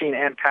rushing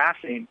and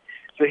passing.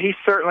 So he's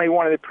certainly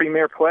one of the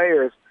premier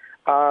players.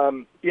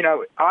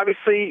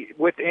 Obviously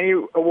with any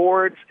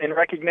awards and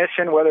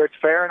recognition, whether it's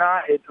fair or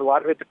not, a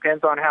lot of it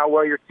depends on how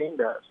well your team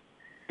does.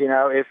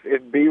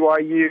 If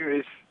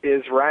BYU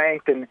is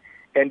ranked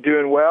and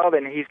doing well,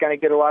 then he's going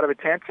to get a lot of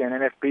attention.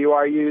 And if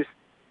BYU's,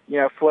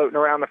 floating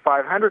around the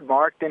 500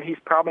 mark, then he's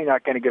probably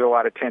not going to get a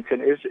lot of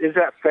attention. Is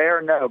that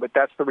fair? No, but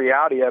that's the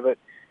reality of it.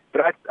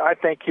 But I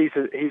think he's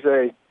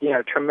a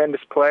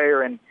tremendous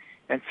player and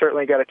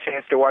certainly got a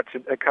chance to watch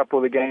a couple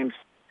of the games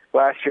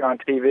last year on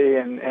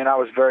TV, and I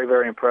was very,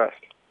 very impressed.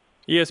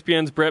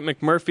 ESPN's Brett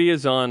McMurphy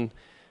is on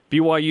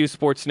BYU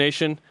Sports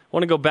Nation. I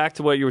want to go back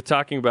to what you were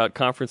talking about,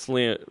 conference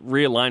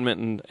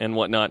realignment and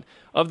whatnot.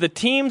 Of the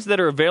teams that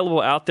are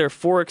available out there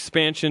for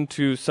expansion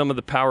to some of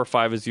the Power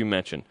Five, as you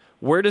mentioned,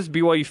 where does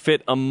BYU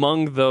fit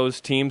among those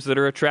teams that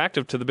are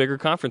attractive to the bigger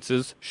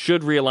conferences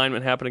should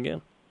realignment happen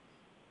again?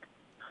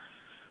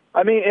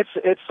 I mean,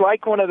 it's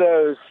like one of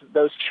those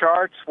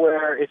charts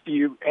where if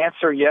you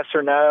answer yes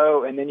or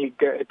no, and then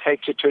it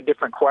takes you to a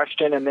different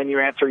question, and then you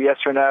answer yes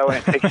or no, and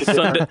it takes you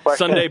to a different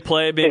question. Sunday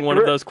play being one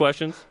of those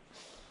questions?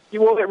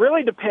 Well, it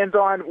really depends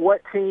on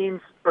what teams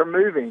are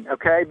moving,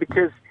 okay?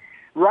 Because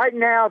right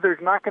now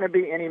there's not going to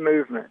be any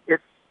movement.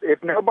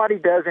 If nobody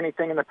does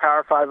anything in the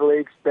Power 5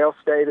 leagues, they'll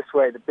stay this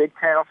way. The Big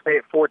Ten will stay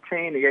at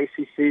 14, the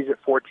ACC's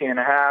at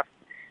 14.5.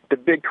 The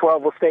Big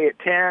 12 will stay at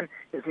 10.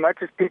 As much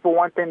as people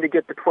want them to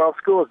get to 12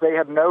 schools, they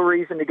have no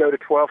reason to go to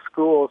 12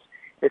 schools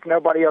if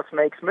nobody else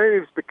makes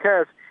moves,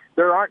 because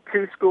there aren't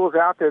two schools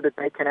out there that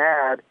they can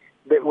add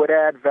that would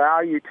add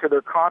value to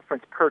their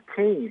conference per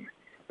team.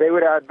 They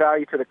would add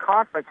value to the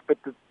conference, but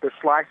the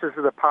slices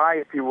of the pie,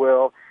 if you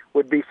will,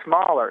 would be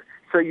smaller.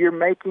 So you're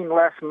making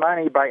less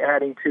money by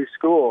adding two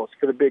schools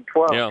for the Big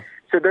 12. Yeah.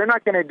 So they're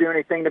not going to do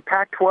anything. The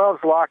Pac-12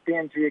 is locked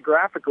in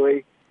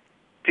geographically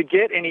to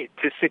get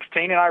to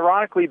 16, and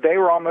ironically, they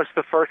were almost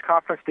the first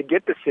conference to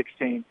get to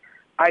 16.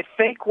 I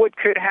think what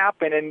could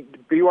happen, and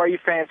BYU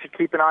fans should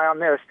keep an eye on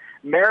this,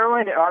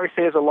 Maryland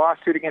obviously has a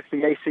lawsuit against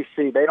the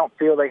ACC. They don't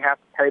feel they have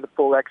to pay the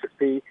full exit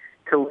fee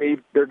to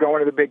leave. They're going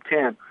to the Big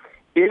Ten.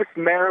 If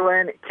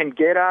Maryland can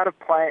get out of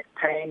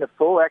paying the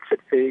full exit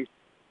fee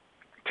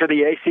to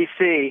the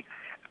ACC,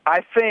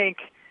 I think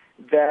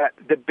that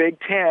the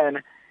Big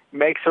Ten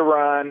makes a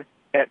run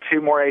at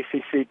two more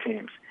ACC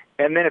teams.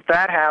 And then if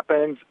that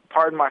happens,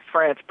 pardon my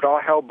French, but all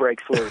hell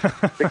breaks loose.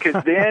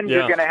 Because then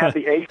you're going to have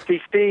the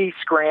ACC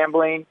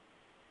scrambling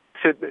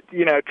to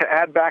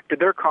add back to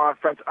their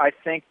conference. I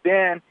think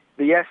then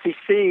the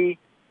SEC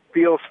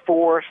feels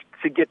forced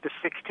to get to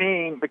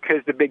 16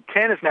 because the Big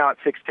Ten is now at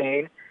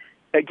 16.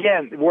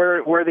 Again,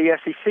 where the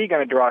SEC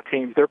going to draw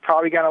teams? They're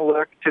probably going to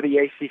look to the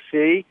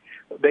ACC.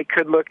 They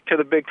could look to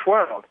the Big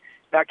 12.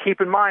 Now, keep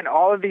in mind,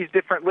 all of these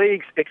different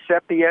leagues,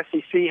 except the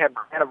SEC, have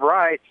grant of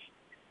rights,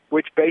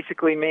 which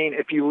basically mean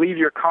if you leave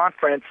your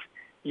conference,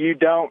 you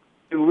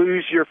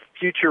lose your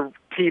future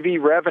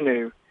TV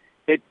revenue.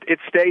 It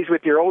stays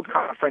with your old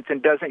conference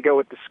and doesn't go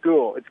with the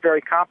school. It's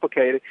very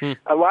complicated.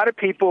 A lot of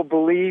people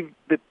believe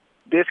that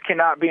this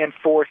cannot be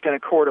enforced in a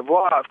court of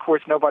law. Of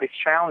course, nobody's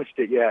challenged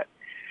it yet.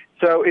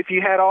 So if you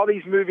had all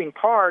these moving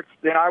parts,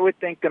 then I would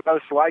think the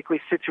most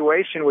likely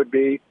situation would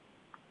be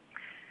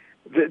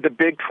the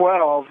Big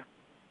 12,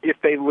 if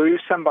they lose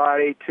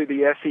somebody to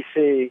the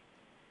SEC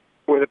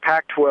or the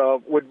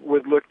Pac-12,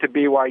 would look to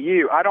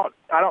BYU. I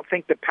don't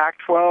think the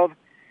Pac-12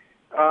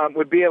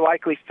 would be a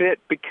likely fit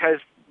because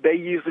they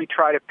usually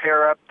try to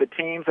pair up the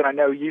teams, and I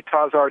know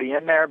Utah's already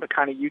in there, but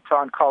kind of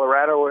Utah and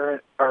Colorado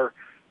are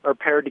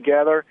paired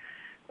together.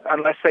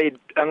 unless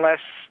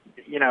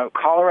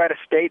Colorado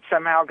State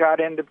somehow got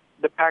into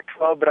the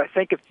Pac-12. But I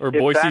think if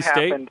Boise that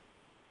State happened,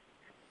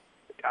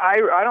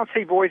 I don't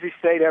see Boise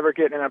State ever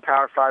getting in a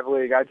Power 5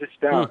 league. I just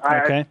don't.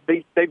 Okay.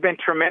 They've been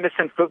tremendous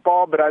in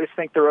football, but I just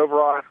think their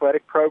overall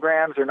athletic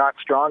programs are not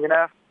strong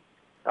enough.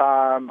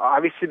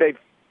 Obviously, they've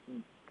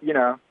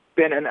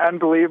been an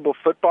unbelievable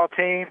football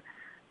team,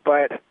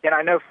 and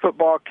I know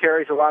football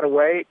carries a lot of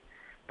weight,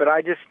 but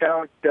I just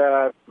don't.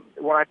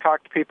 When I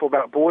talk to people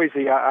about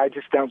Boise, I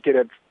just don't get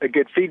a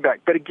good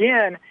feedback. But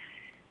again,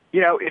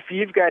 if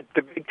you've got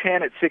the Big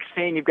Ten at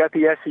 16, you've got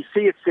the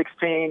SEC at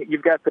 16,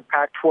 you've got the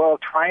Pac-12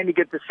 trying to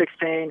get to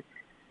 16,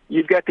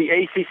 you've got the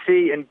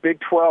ACC and Big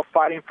 12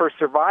 fighting for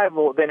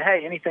survival, then,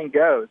 hey, anything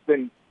goes.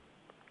 Then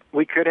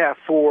we could have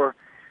 4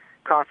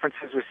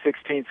 conferences with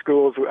 16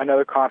 schools,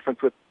 another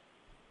conference with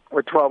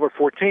 12 or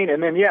 14,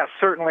 and then, yes,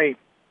 certainly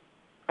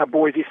a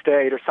Boise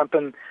State or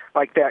something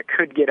like that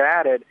could get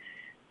added.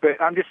 But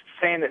I'm just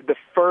saying that the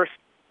first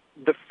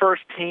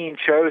team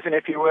chosen,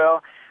 if you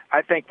will,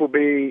 I think will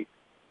be,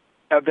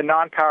 of the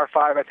non-Power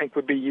 5, I think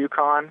would be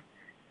UConn.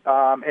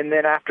 And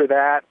then after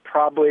that,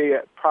 probably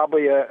a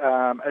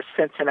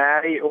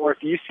Cincinnati, or if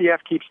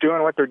UCF keeps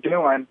doing what they're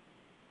doing,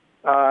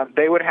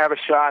 they would have a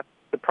shot.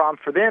 The problem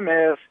for them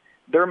is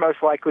their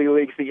most likely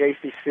leagues, the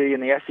ACC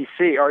and the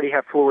SEC, already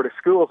have Florida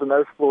schools, and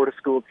those Florida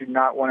schools do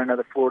not want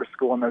another Florida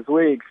school in those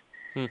leagues.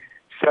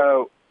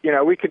 So,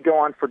 we could go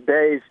on for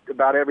days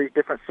about every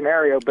different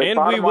scenario, but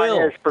bottom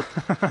line is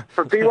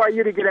for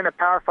BYU to get in a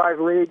Power 5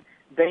 league,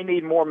 they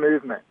need more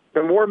movement.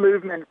 The more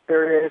movement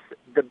there is,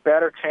 the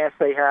better chance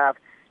they have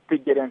to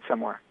get in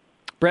somewhere.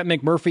 Brett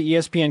McMurphy,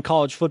 ESPN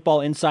College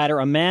Football Insider,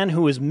 a man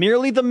who is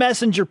merely the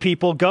messenger,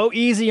 people. Go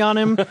easy on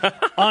him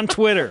on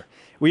Twitter.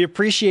 We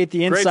appreciate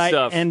the insight. Great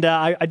stuff. And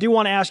I do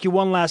want to ask you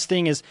one last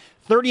thing. Is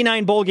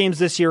 39 bowl games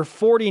this year,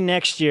 40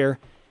 next year.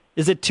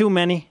 Is it too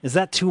many? Is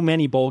that too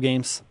many bowl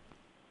games?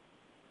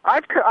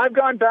 I've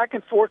gone back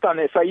and forth on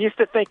this. I used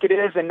to think it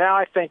is, and now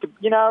I think,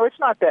 it's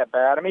not that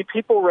bad. I mean,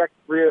 people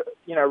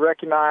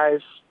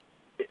recognize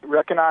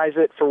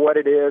it for what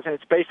it is, and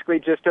it's basically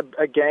just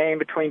a game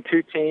between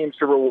 2 teams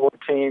to reward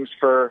teams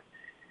for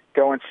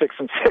going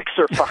 6-6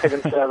 or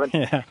 5-7.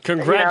 Yeah.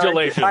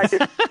 Congratulations.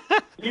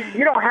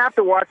 You don't have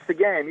to watch the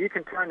game. You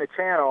can turn the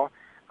channel.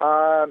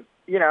 But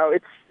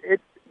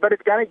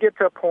it's going to get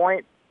to a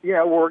point,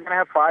 where we're going to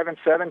have 5 and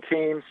 7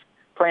 teams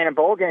playing in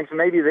bowl games.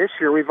 Maybe this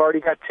year we've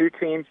already got 2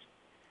 teams,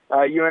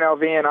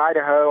 UNLV and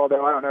Idaho,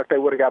 although I don't know if they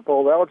would have got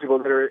bowl eligible,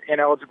 that are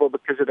ineligible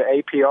because of the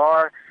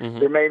APR. Mm-hmm.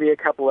 There may be a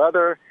couple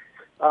other.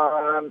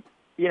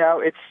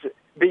 It's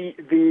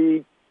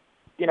the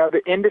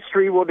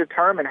industry will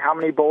determine how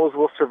many bowls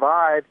will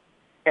survive,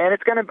 and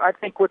I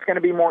think what's going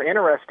to be more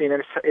interesting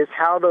is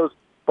how those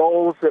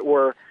bowls that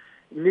were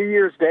New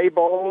Year's Day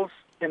bowls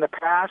in the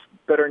past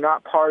that are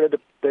not part of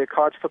the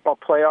college football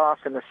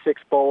playoffs and the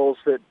 6 bowls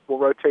that will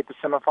rotate the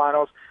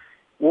semifinals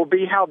will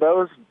be how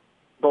those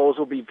bowls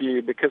will be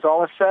viewed, because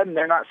all of a sudden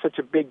they're not such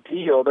a big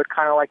deal. They're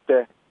kind of like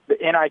the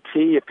NIT,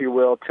 if you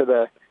will, to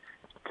the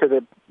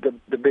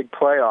big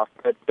playoff.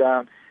 But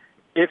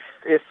if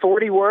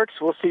 40 works,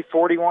 we'll see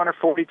 41 or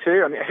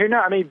 42. I mean, who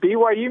knows? I mean,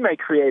 BYU may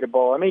create a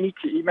bowl. I mean,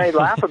 you may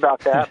laugh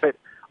about that, but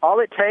all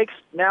it takes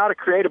now to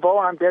create a bowl,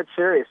 I'm dead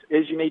serious,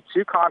 is you need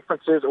 2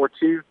 conferences or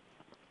 2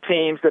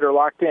 teams that are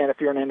locked in,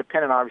 if you're an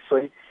independent,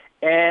 obviously,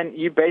 and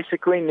you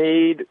basically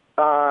need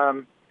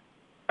a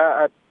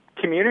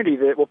community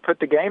that will put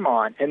the game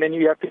on, and then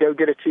you have to go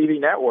get a TV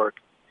network.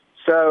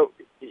 So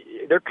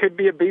there could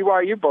be a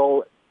BYU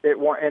Bowl at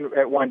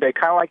one day,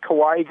 kind of like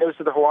Hawaii goes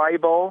to the Hawaii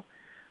Bowl.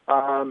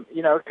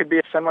 It could be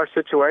a similar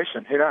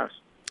situation. Who knows?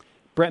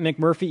 Brett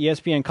McMurphy,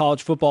 ESPN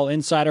College Football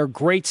Insider.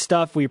 Great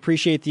stuff. We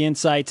appreciate the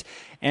insights.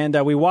 And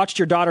we watched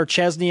your daughter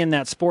Chesney in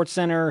that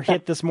SportsCenter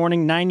hit this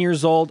morning, 9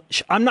 years old.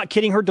 I'm not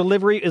kidding. Her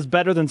delivery is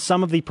better than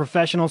some of the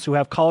professionals who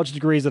have college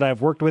degrees that I've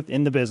worked with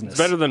in the business.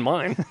 It's better than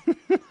mine.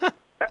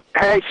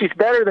 Hey, she's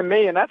better than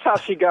me, and that's how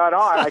she got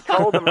on. I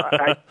told him,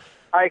 I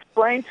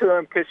explained to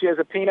him, because she has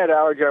a peanut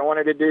allergy, I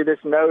wanted to do this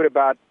note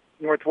about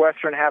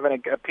Northwestern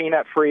having a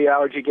peanut-free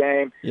allergy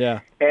game.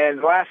 Yeah. And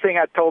the last thing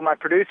I told my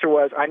producer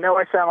was, I know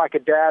I sound like a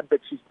dad, but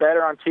she's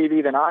better on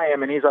TV than I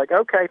am. And he's like,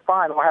 okay,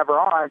 fine, we'll have her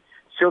on.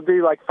 She'll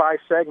do like 5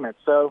 segments.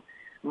 So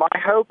my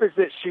hope is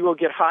that she will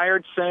get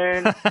hired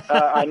soon.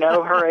 I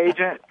know her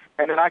agent,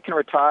 and then I can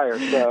retire.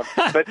 So,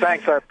 but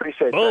thanks, I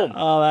appreciate that.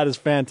 Oh, that is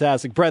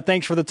fantastic. Brett,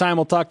 thanks for the time.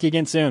 We'll talk to you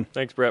again soon.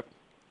 Thanks, Brett.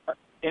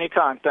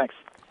 Anytime, thanks.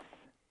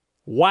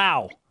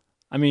 Wow.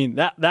 I mean,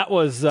 that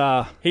was...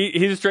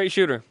 He's a straight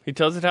shooter. He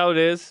tells it how it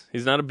is.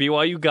 He's not a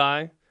BYU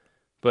guy,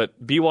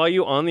 but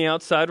BYU on the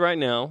outside right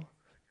now.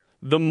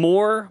 The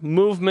more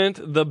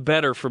movement, the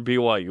better for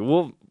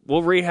BYU.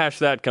 We'll rehash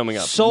that coming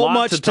up. So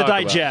much to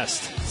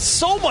digest.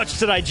 So much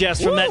to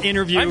digest from that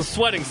interview. I'm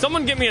sweating.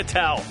 Someone get me a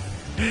towel.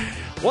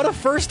 What a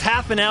first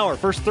half an hour,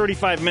 first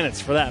 35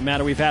 minutes for that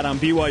matter we've had on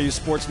BYU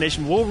Sports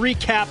Nation. We'll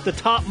recap the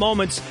top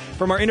moments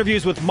from our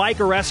interviews with Mike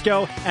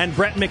Oresco and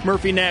Brett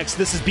McMurphy next.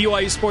 This is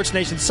BYU Sports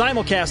Nation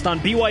simulcast on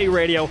BYU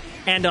Radio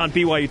and on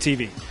BYU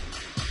TV.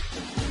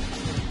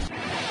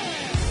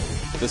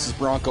 This is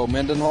Bronco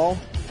Mendenhall,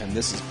 and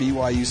this is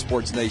BYU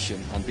Sports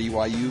Nation on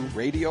BYU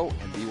Radio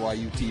and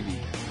BYU TV.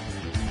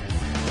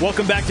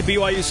 Welcome back to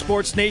BYU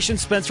Sports Nation.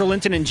 Spencer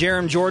Linton and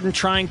Jerem Jordan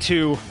trying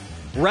to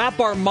wrap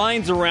our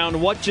minds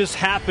around what just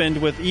happened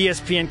with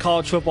ESPN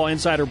college football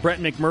insider Brett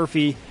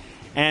McMurphy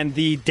and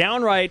the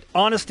downright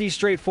honesty,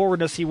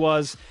 straightforwardness he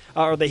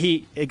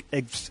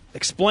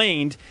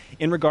explained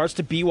in regards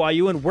to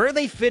BYU and where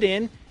they fit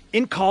in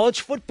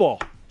college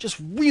football. Just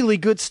really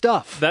good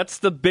stuff. That's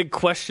the big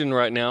question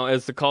right now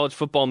as the college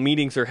football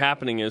meetings are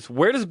happening is,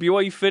 where does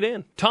BYU fit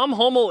in? Tom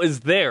Hommel is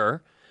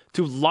there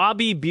to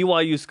lobby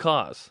BYU's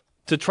cause,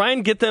 to try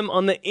and get them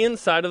on the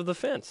inside of the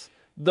fence.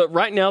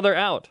 Right now they're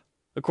out,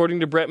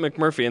 according to Brett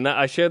McMurphy, and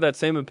I share that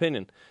same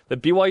opinion,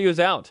 that BYU is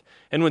out.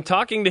 And when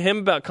talking to him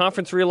about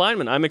conference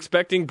realignment, I'm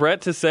expecting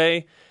Brett to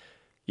say,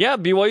 yeah,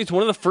 BYU is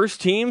one of the first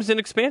teams in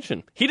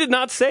expansion. He did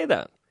not say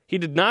that. He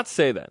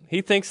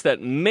thinks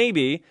that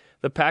maybe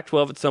the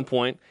Pac-12 at some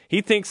point.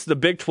 He thinks the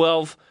Big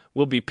 12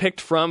 will be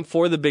picked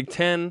for the Big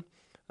 10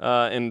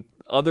 and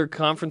other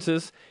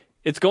conferences.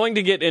 It's going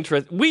to get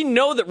interesting. We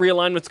know that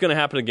realignment's going to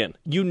happen again.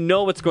 You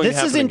know it's going to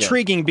happen again. This is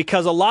intriguing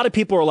because a lot of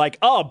people are like,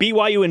 oh,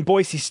 BYU and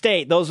Boise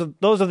State, those are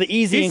the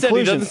easy inclusions. He said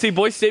he doesn't see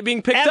Boise State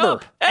being picked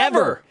up.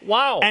 Ever.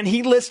 Wow. And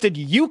he listed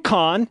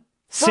UConn,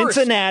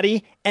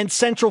 Cincinnati, and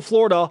Central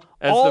Florida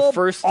as the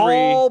first three.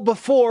 All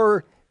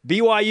before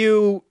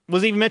BYU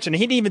was even mentioned.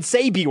 He didn't even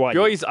say BYU.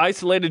 BYU's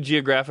isolated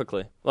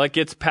geographically. Like,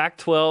 it's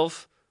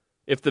Pac-12.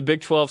 If the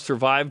Big 12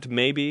 survived,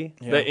 maybe.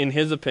 Yeah. In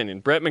his opinion.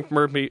 Brett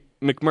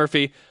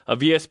McMurphy of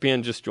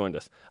ESPN just joined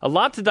us. A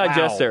lot to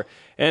digest there.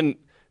 And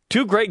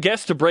two great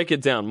guests to break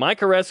it down.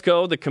 Mike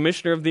Oresko, the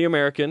commissioner of the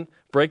American,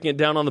 breaking it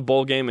down on the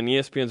bowl game, and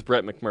ESPN's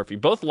Brett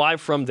McMurphy, both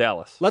live from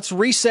Dallas. Let's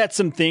reset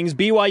some things.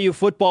 BYU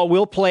football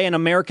will play an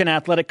American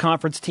Athletic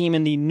Conference team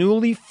in the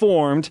newly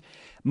formed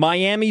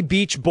Miami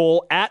Beach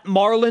Bowl at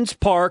Marlins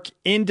Park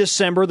in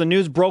December. The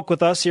news broke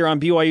with us here on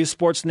BYU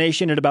Sports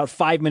Nation at about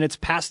 5 minutes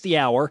past the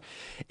hour.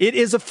 It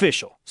is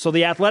official. So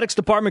the athletics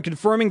department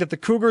confirming that the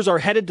Cougars are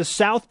headed to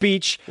South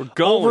Beach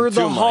over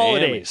the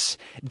holidays.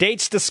 Miami.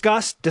 Dates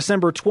discussed,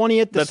 December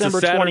 20th,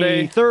 December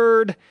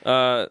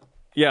 23rd.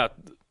 Yeah,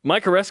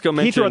 Mike Oresko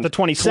mentioned he threw out the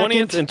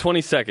 20th and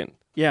 22nd.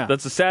 Yeah.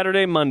 That's a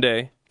Saturday,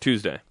 Monday,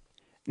 Tuesday.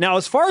 Now,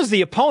 as far as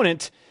the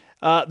opponent,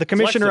 the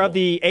commissioner of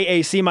the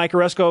AAC, Mike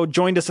Oresko,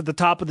 joined us at the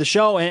top of the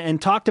show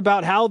and talked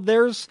about how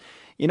there's,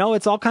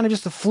 it's all kind of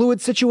just a fluid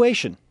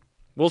situation.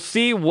 We'll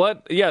see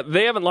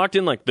they haven't locked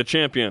in like the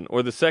champion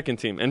or the second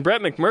team. And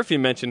Brett McMurphy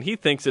mentioned he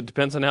thinks it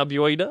depends on how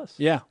BYU does.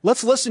 Yeah.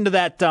 Let's listen to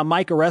that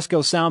Mike Oresko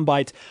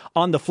soundbite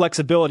on the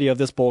flexibility of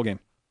this bowl game.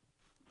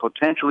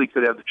 Potentially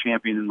could have the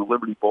champion in the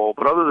Liberty Bowl,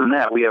 but other than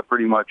that, we have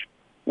pretty much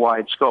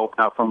wide scope.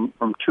 Now, from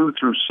 2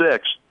 through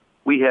 6,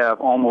 we have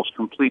almost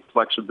complete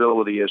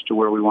flexibility as to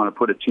where we want to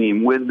put a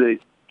team, with the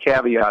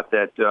caveat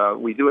that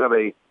we do have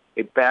a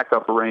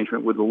backup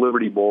arrangement with the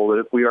Liberty Bowl that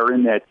if we are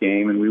in that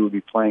game and we would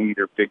be playing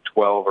either Big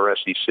 12 or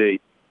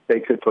SEC, they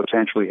could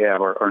potentially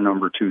have our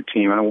number 2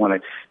 team. I don't want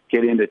to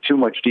get into too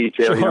much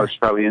detail. Sure. It's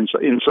probably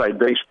inside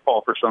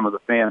baseball for some of the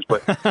fans.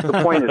 But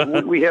the point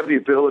is we have the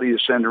ability to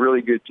send a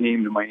really good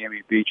team to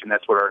Miami Beach, and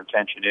that's what our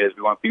intention is.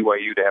 We want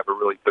BYU to have a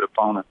really good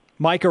opponent.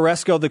 Mike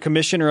Oresko, the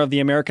commissioner of the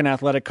American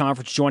Athletic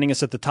Conference, joining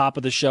us at the top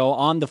of the show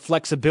on the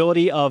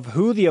flexibility of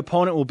who the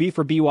opponent will be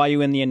for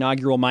BYU in the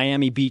inaugural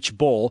Miami Beach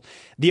Bowl.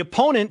 The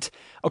opponent,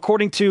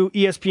 according to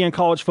ESPN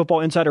college football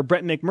insider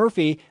Brett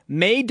McMurphy,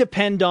 may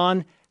depend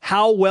on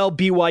how well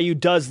BYU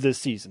does this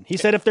season. He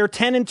said if they're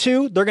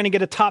 10-2, they're going to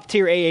get a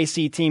top-tier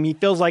AAC team. He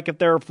feels like if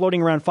they're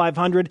floating around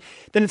 500,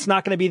 then it's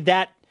not going to be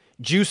that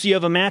juicy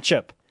of a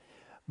matchup.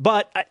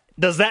 But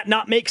does that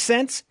not make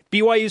sense?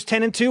 BYU's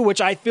 10-2, which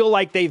I feel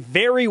like they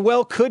very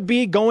well could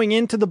be going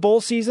into the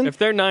bowl season. If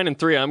they're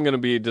 9-3, I'm going to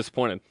be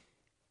disappointed.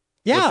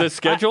 Yeah, with this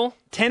schedule,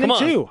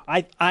 10-2.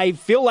 I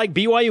feel like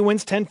BYU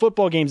wins 10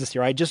 football games this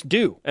year. I just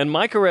do. And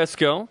Mike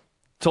Oresko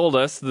told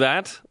us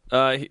that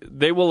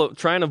they will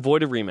try and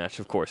avoid a rematch,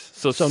 of course.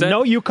 So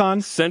no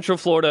UConn. Central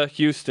Florida,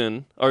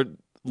 Houston are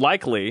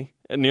likely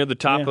near the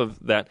top of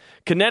that.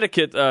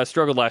 Connecticut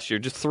struggled last year,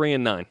 just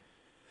 3-9.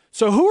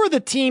 So who are the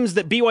teams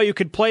that BYU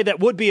could play that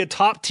would be a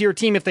top-tier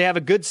team if they have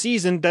a good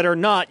season that are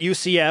not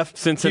UCF,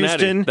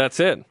 Cincinnati, Houston, that's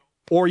it,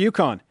 or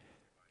UConn?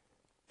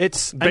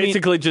 It's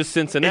basically just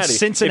Cincinnati. It's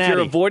Cincinnati. If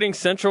you're avoiding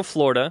Central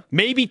Florida.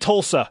 Maybe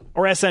Tulsa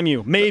or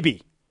SMU.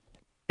 Maybe.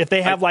 If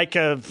they have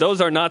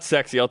those are not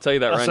sexy, I'll tell you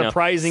that right now.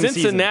 Surprising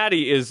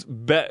Cincinnati is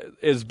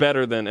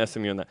better than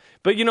SMU in that.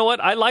 But you know what?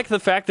 I like the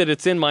fact that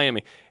it's in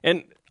Miami.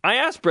 And I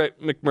asked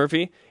Brett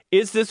McMurphy,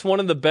 is this one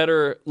of the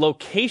better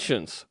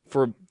locations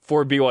for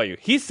BYU?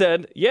 He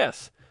said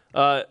yes.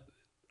 Of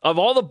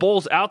all the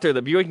bowls out there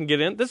that BYU can get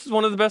in, this is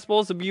one of the best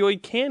bowls that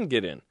BYU can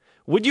get in.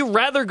 Would you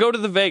rather go to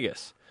the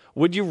Vegas?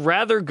 Would you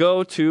rather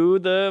go to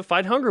the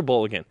Fight Hunger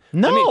Bowl again?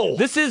 No. I mean,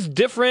 this is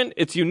different.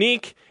 It's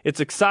unique. It's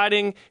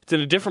exciting. It's in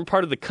a different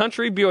part of the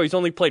country. BYU's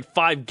only played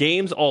 5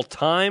 games all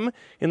time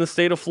in the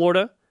state of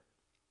Florida.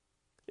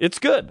 It's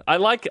good. I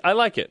like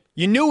it.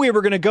 You knew we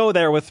were going to go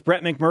there with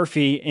Brett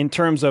McMurphy in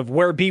terms of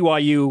where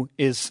BYU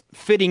is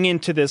fitting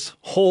into this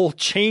whole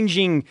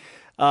changing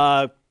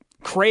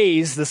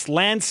craze, this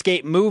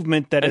landscape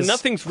movement that and is...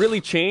 nothing's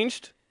really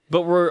changed,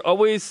 but we're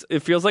always,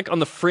 it feels like, on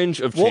the fringe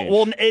of change.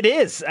 Well, it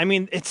is. I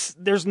mean,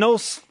 there's no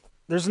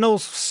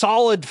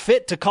solid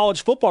fit to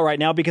college football right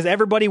now because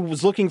everybody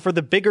was looking for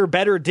the bigger,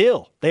 better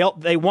deal.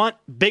 They want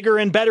bigger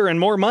and better and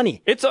more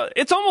money. It's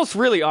almost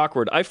really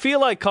awkward. I feel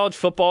like college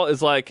football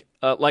is like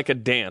a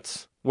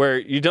dance where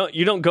you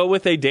don't go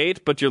with a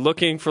date, but you're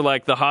looking for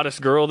like the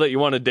hottest girl that you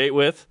want to date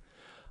with.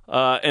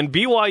 And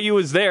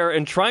BYU is there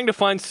and trying to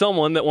find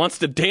someone that wants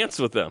to dance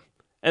with them.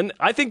 And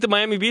I think the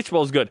Miami Beach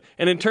Bowl is good.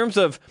 And in terms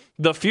of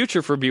the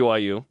future for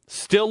BYU,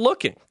 still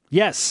looking.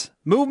 Yes,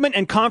 movement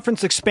and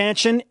conference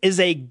expansion is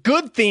a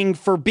good thing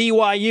for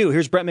BYU.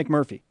 Here's Brett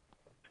McMurphy.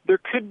 There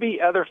could be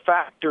other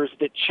factors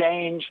that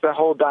change the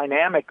whole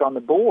dynamic on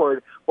the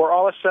board, where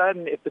all of a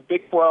sudden, if the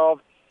Big 12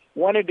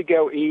 wanted to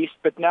go east,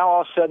 but now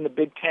all of a sudden the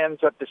Big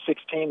 10's up to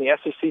 16, the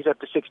SEC's up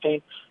to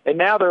 16, and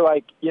now they're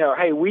like,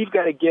 hey, we've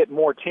got to get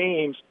more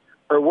teams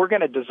or we're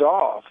going to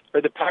dissolve,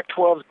 or the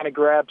Pac-12 is going to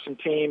grab some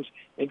teams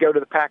and go to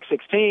the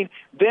Pac-16,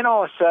 then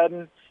all of a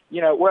sudden,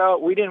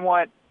 we didn't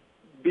want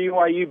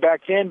BYU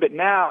back then, but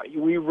now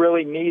we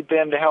really need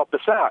them to help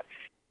us out.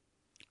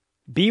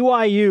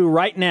 BYU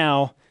right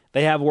now,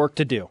 they have work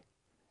to do.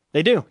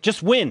 They do.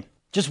 Just win.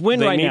 Just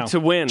win right now. They need to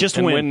win. Just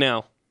win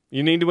now.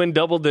 You need to win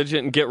double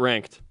digit and get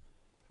ranked.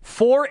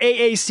 4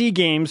 AAC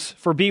games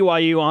for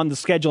BYU on the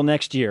schedule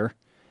next year,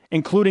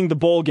 including the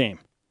bowl game.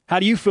 How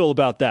do you feel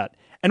about that?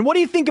 And what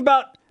do you think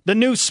about the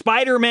new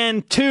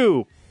Spider-Man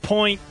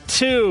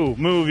 2.2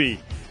 movie?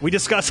 We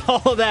discuss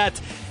all of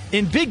that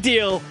in Big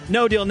Deal,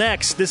 No Deal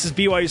next. This is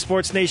BYU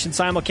Sports Nation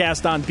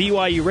simulcast on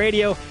BYU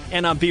Radio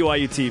and on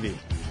BYU TV.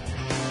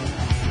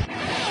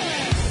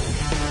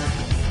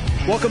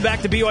 Welcome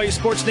back to BYU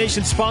Sports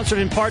Nation, sponsored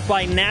in part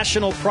by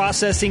National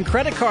Processing,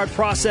 credit card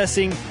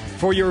processing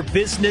for your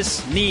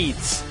business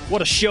needs.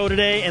 What a show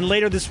today, and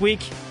later this week,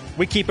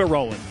 we keep it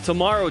rolling.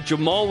 Tomorrow,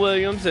 Jamal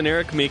Williams and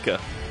Eric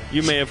Mika.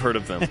 You may have heard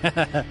of them.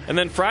 And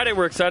then Friday,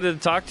 we're excited to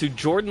talk to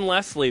Jordan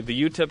Leslie,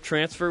 the UTEP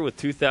transfer with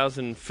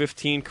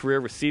 2015 career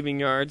receiving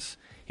yards.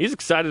 He's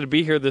excited to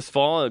be here this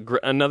fall,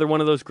 another one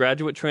of those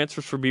graduate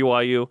transfers for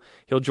BYU.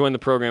 He'll join the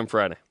program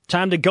Friday.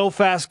 Time to go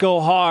fast, go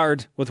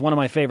hard with one of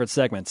my favorite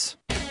segments.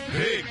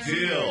 Big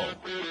Deal,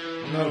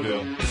 No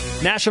Deal.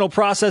 National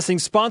Processing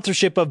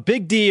sponsorship of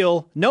Big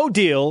Deal, No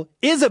Deal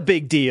is a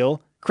big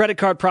deal. Credit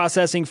card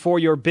processing for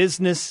your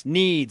business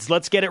needs.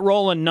 Let's get it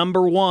rolling.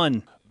 Number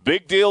 1.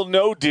 Big Deal,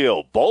 No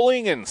Deal,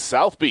 bowling in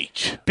South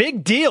Beach.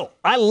 Big deal.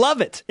 I love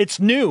it. It's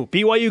new.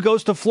 BYU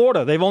goes to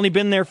Florida. They've only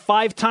been there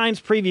 5 times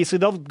previously.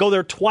 They'll go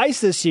there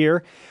twice this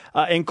year,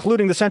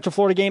 including the Central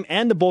Florida game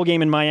and the bowl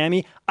game in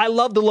Miami. I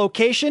love the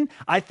location.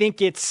 I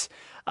think it's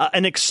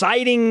an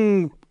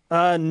exciting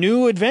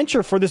new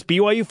adventure for this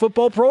BYU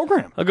football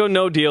program. I'll go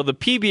No Deal. The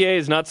PBA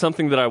is not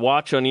something that I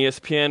watch on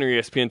ESPN or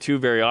ESPN2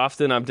 very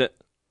often.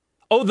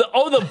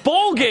 The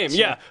bowl game.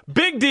 Yeah,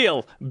 big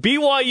deal.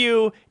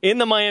 BYU in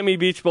the Miami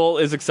Beach Bowl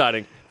is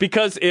exciting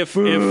because if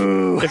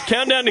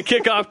Countdown to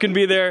Kickoff can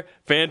be there,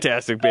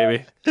 fantastic,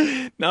 baby.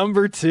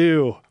 Number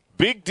 2.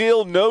 Big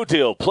Deal, No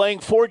Deal,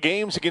 playing 4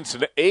 games against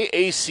an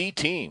AAC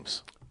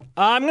teams.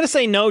 I'm going to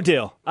say no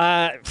deal.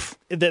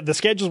 The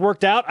schedule's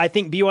worked out. I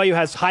think BYU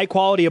has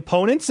high-quality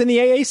opponents in the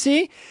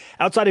AAC.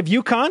 Outside of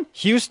UConn,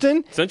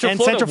 Houston, Central and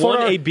Florida Central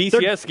Florida won a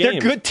BCS game.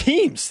 They're good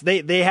teams.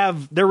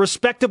 They're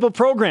respectable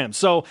programs.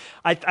 So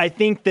I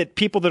think that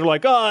people that are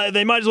like,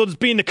 they might as well just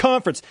be in the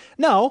conference.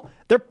 No,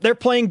 they're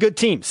playing good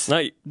teams.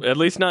 At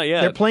least not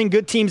yet. They're playing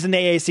good teams in the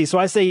AAC. So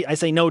I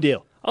say no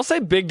deal. I'll say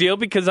big deal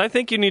because I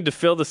think you need to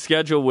fill the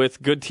schedule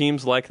with good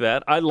teams like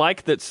that. I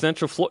like that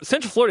Central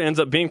Florida ends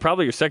up being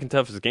probably your second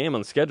toughest game on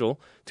the schedule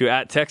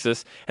at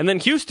Texas. And then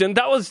Houston,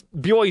 that was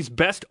BYU's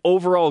best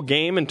overall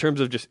game in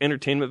terms of just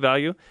entertainment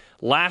value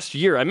last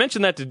year. I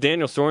mentioned that to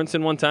Daniel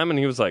Sorensen one time, and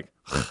he was like,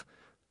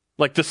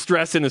 like the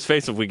stress in his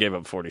face if we gave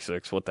up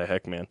 46. What the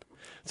heck, man?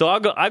 So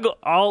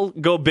I'll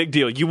go big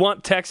deal. You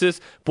want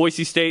Texas,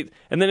 Boise State,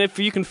 and then if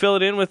you can fill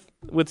it in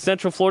with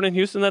Central Florida and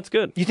Houston, that's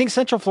good. You think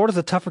Central Florida's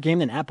a tougher game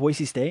than at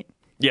Boise State?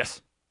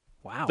 Yes.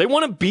 Wow. They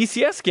won a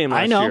BCS game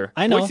last year.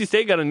 I know. Boise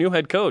State got a new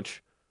head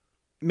coach.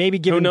 Maybe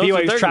given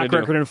BYU's track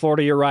record in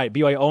Florida, you're right.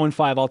 BYU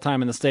 0-5 all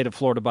time in the state of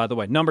Florida, by the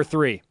way. Number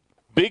 3.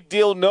 Big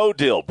Deal, No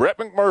Deal, Brett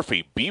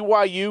McMurphy,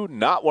 BYU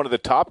not one of the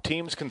top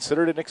teams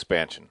considered an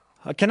expansion.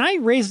 Can I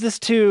raise this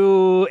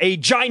to a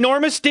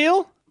ginormous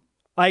deal?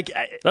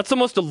 That's the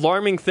most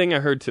alarming thing I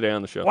heard today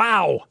on the show.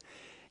 Wow.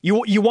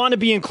 You want to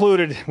be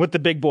included with the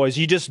big boys.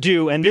 You just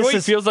do. And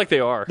BYU feels like they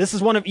are. This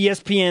is one of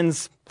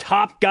ESPN's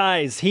top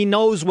guys. He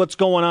knows what's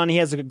going on. He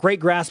has a great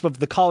grasp of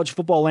the college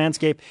football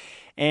landscape.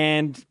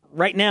 And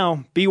right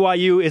now,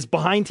 BYU is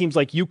behind teams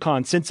like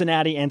UConn,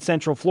 Cincinnati, and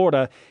Central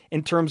Florida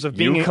in terms of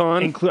being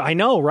included. I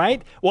know,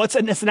 right? Well, it's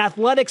an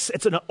athletics.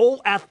 It's an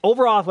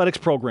overall athletics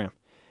program.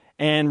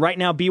 And right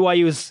now,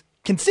 BYU is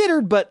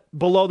considered, but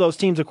below those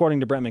teams, according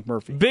to Brett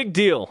McMurphy. Big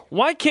deal.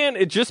 Why can't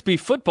it just be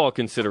football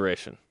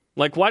consideration?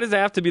 Like, why does it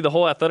have to be the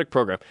whole athletic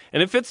program?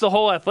 And if it's the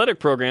whole athletic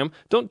program,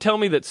 don't tell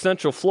me that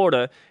Central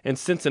Florida and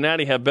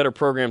Cincinnati have better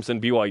programs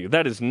than BYU.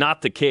 That is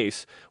not the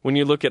case when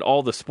you look at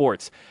all the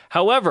sports.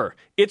 However,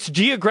 it's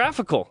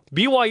geographical.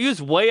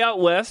 BYU's way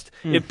out west.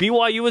 If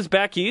BYU was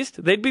back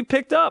east, they'd be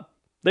picked up.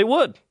 They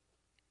would.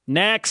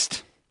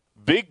 Next.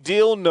 Big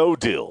Deal, No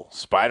Deal.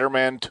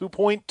 Spider-Man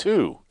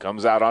 2.2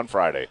 comes out on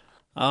Friday.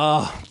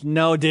 Oh,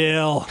 no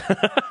deal.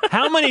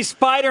 How many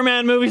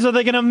Spider-Man movies are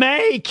they going to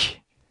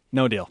make?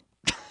 No deal.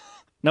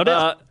 No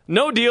deal.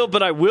 No deal,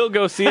 but I will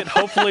go see it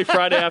hopefully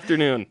Friday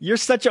afternoon. You're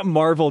such a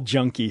Marvel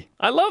junkie.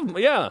 I love,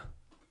 yeah.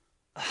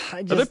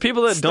 Are there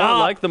people that don't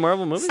like the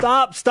Marvel movies?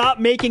 Stop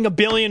making 1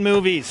 billion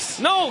movies.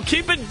 No,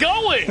 keep it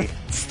going.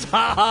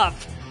 Stop.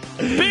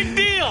 Big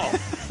deal.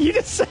 You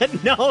just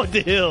said no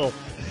deal.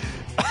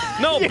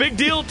 No, big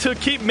deal to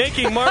keep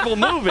making Marvel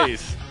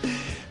movies.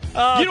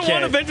 Okay. You don't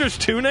want Avengers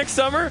 2 next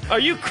summer? Are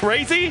you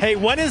crazy? Hey,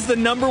 when is the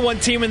number 1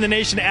 team in the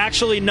nation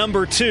actually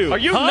number 2? Are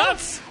you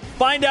nuts?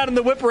 Find out in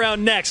the whip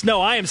around next.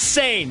 No, I am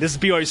sane. This is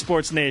BYU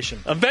Sports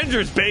Nation.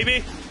 Avengers,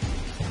 baby.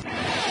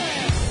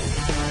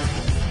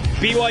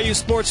 BYU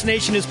Sports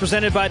Nation is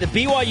presented by the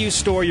BYU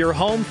Store, your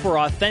home for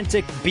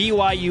authentic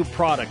BYU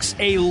products.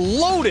 A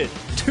loaded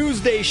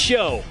Tuesday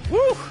show.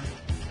 Woo!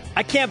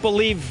 I can't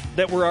believe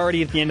that we're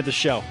already at the end of the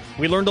show.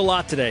 We learned a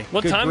lot today.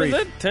 What Good time grief.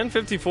 is it?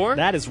 10:54?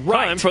 That is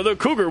right. Time for the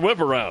Cougar Whip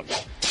Around.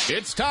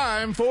 It's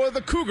time for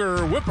the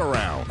Cougar Whip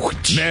Around.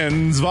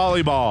 Men's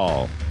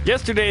volleyball.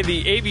 Yesterday,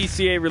 the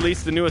ABCA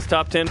released the newest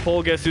top 10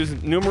 poll. Guess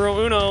who's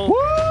numero uno?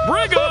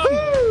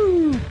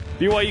 Brigham!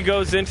 BYU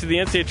goes into the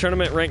NCAA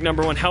tournament ranked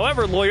number 1.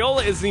 However,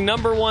 Loyola is the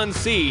number 1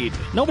 seed.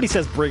 Nobody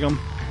says Brigham,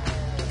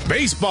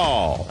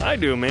 Baseball. I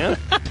do, man.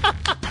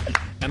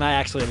 and I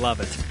actually love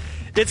it.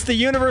 It's the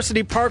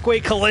University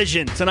Parkway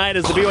Collision. Tonight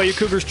as the BYU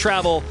Cougars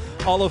travel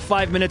all of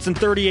 5 minutes and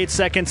 38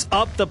 seconds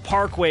up the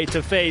Parkway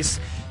to face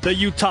the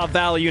Utah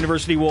Valley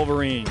University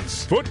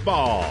Wolverines.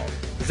 Football.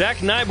 Zach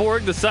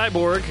Nyborg, the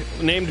Cyborg,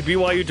 named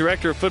BYU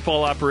Director of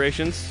Football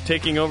Operations,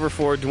 taking over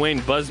for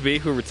Dwayne Busby,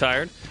 who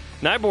retired.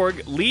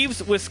 Nyborg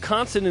leaves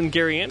Wisconsin and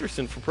Gary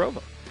Anderson for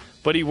Provo.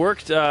 But he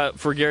worked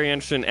for Gary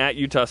Anderson at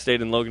Utah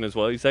State and Logan as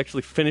well. He's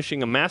actually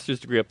finishing a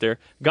master's degree up there.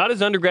 Got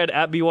his undergrad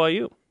at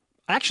BYU.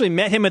 I actually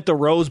met him at the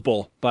Rose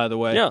Bowl, by the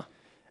way. Yeah.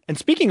 And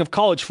speaking of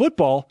college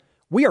football,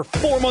 we are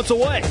 4 months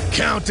away.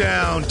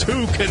 Countdown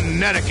to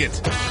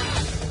Connecticut.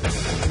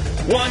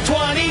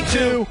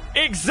 122.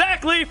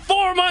 Exactly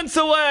 4 months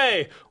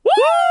away.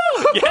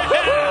 Woo!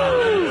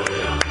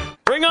 Yeah!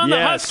 Bring on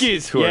the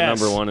Huskies, who are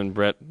number 1 in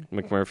Brett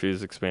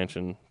McMurphy's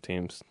expansion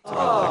teams.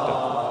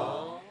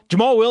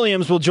 Jamal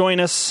Williams will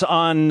join us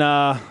on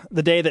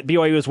the day that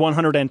BYU is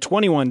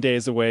 121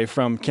 days away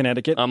from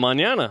Connecticut.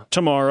 Mañana.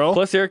 Tomorrow.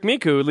 Plus Eric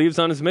Miku leaves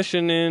on his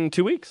mission in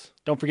 2 weeks.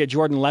 Don't forget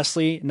Jordan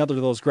Leslie, another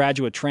of those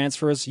graduate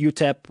transfers.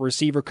 UTEP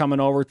receiver coming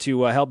over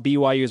to help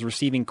BYU's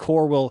receiving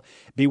core will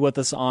be with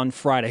us on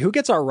Friday. Who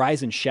gets our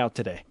rise and shout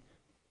today?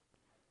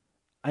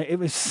 I'm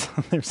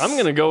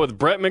going to go with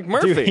Brett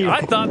McMurphy. Dude,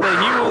 I thought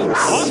that he was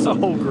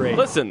awesome. So great.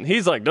 Listen,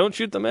 he's like, don't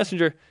shoot the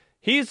messenger.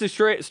 He's the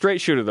straight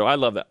shooter, though. I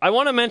love that. I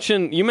want to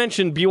mention, you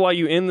mentioned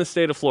BYU in the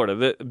state of Florida.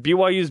 The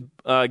BYU's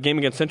game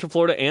against Central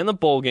Florida and the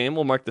bowl game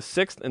will mark the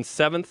 6th and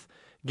 7th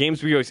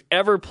games BYU's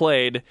ever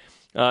played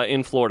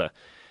in Florida.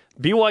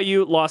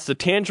 BYU lost the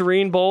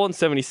Tangerine Bowl in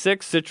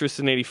 76, Citrus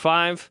in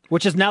 85.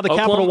 Which is now the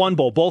Capital One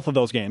Bowl, both of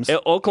those games.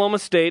 Oklahoma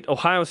State,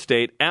 Ohio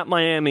State, at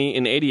Miami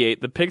in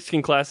 88, the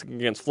Pigskin Classic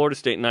against Florida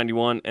State in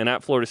 91, and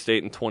at Florida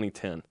State in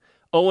 2010.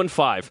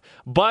 0-5.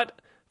 But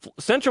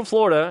Central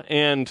Florida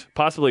and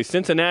possibly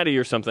Cincinnati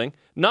or something,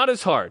 not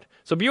as hard.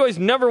 So BYU's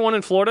never won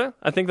in Florida.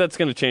 I think that's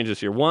going to change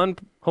this year. 1,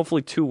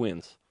 hopefully 2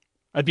 wins.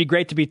 It'd be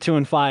great to be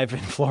 2-5 in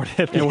Florida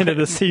at the end of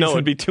the season. No,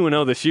 it'd be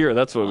 2-0 this year.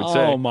 That's what we'd say.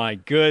 Oh, my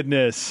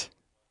goodness.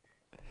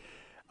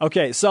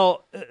 Okay,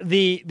 so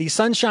the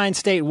Sunshine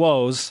State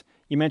woes,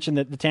 you mentioned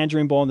that the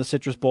Tangerine Bowl and the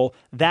Citrus Bowl,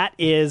 that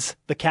is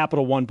the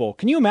Capital One Bowl.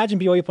 Can you imagine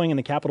BYU playing in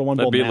the Capital One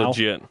Bowl now? That'd be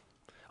legit.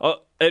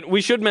 And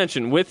we should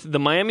mention, with the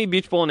Miami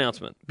Beach Bowl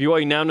announcement,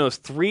 BYU now knows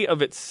 3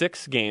 of its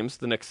 6 games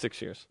the next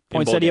 6 years.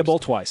 Poinsettia Bowl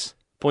twice.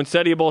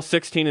 Poinsettia Bowl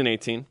 16 and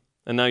 18.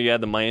 And now you add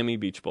the Miami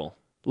Beach Bowl.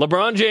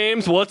 LeBron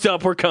James, what's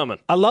up? We're coming.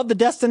 I love the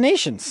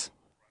destinations.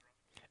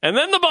 And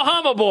then the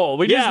Bahama Bowl.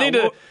 We just need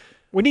to...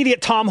 We need to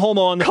get Tom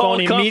Holmoe on the Call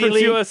phone Conference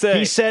immediately. USA.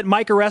 He said,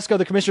 Mike Oresco,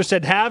 the commissioner,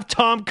 said, have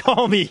Tom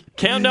call me.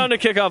 Countdown to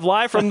kickoff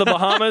live from the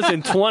Bahamas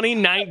in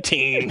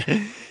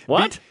 2019.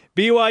 What?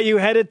 BYU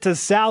headed to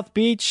South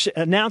Beach,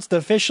 announced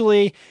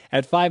officially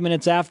at 5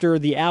 minutes after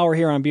the hour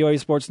here on BYU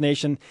Sports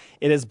Nation.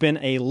 It has been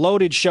a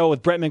loaded show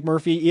with Brett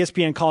McMurphy,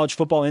 ESPN College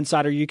Football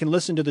Insider. You can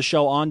listen to the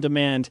show on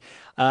demand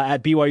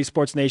at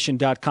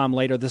BYUSportsNation.com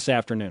later this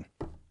afternoon.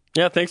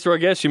 Yeah, thanks to our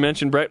guests. You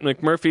mentioned Brett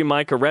McMurphy,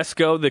 Mike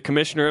Oresco, the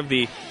commissioner of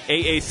the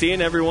AAC, and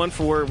everyone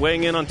for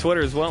weighing in on Twitter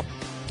as well.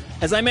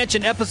 As I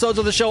mentioned, episodes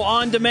of the show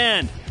on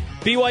demand.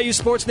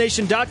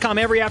 BYUSportsNation.com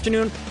every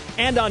afternoon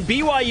and on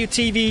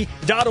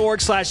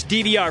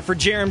BYUTV.org/DVR. For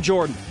Jerem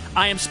Jordan,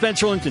 I am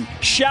Spencer Linton.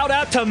 Shout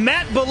out to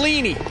Matt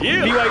Bellini.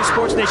 Yeah. BYU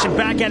Sports Nation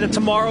back at it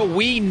tomorrow.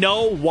 We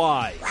know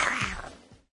why.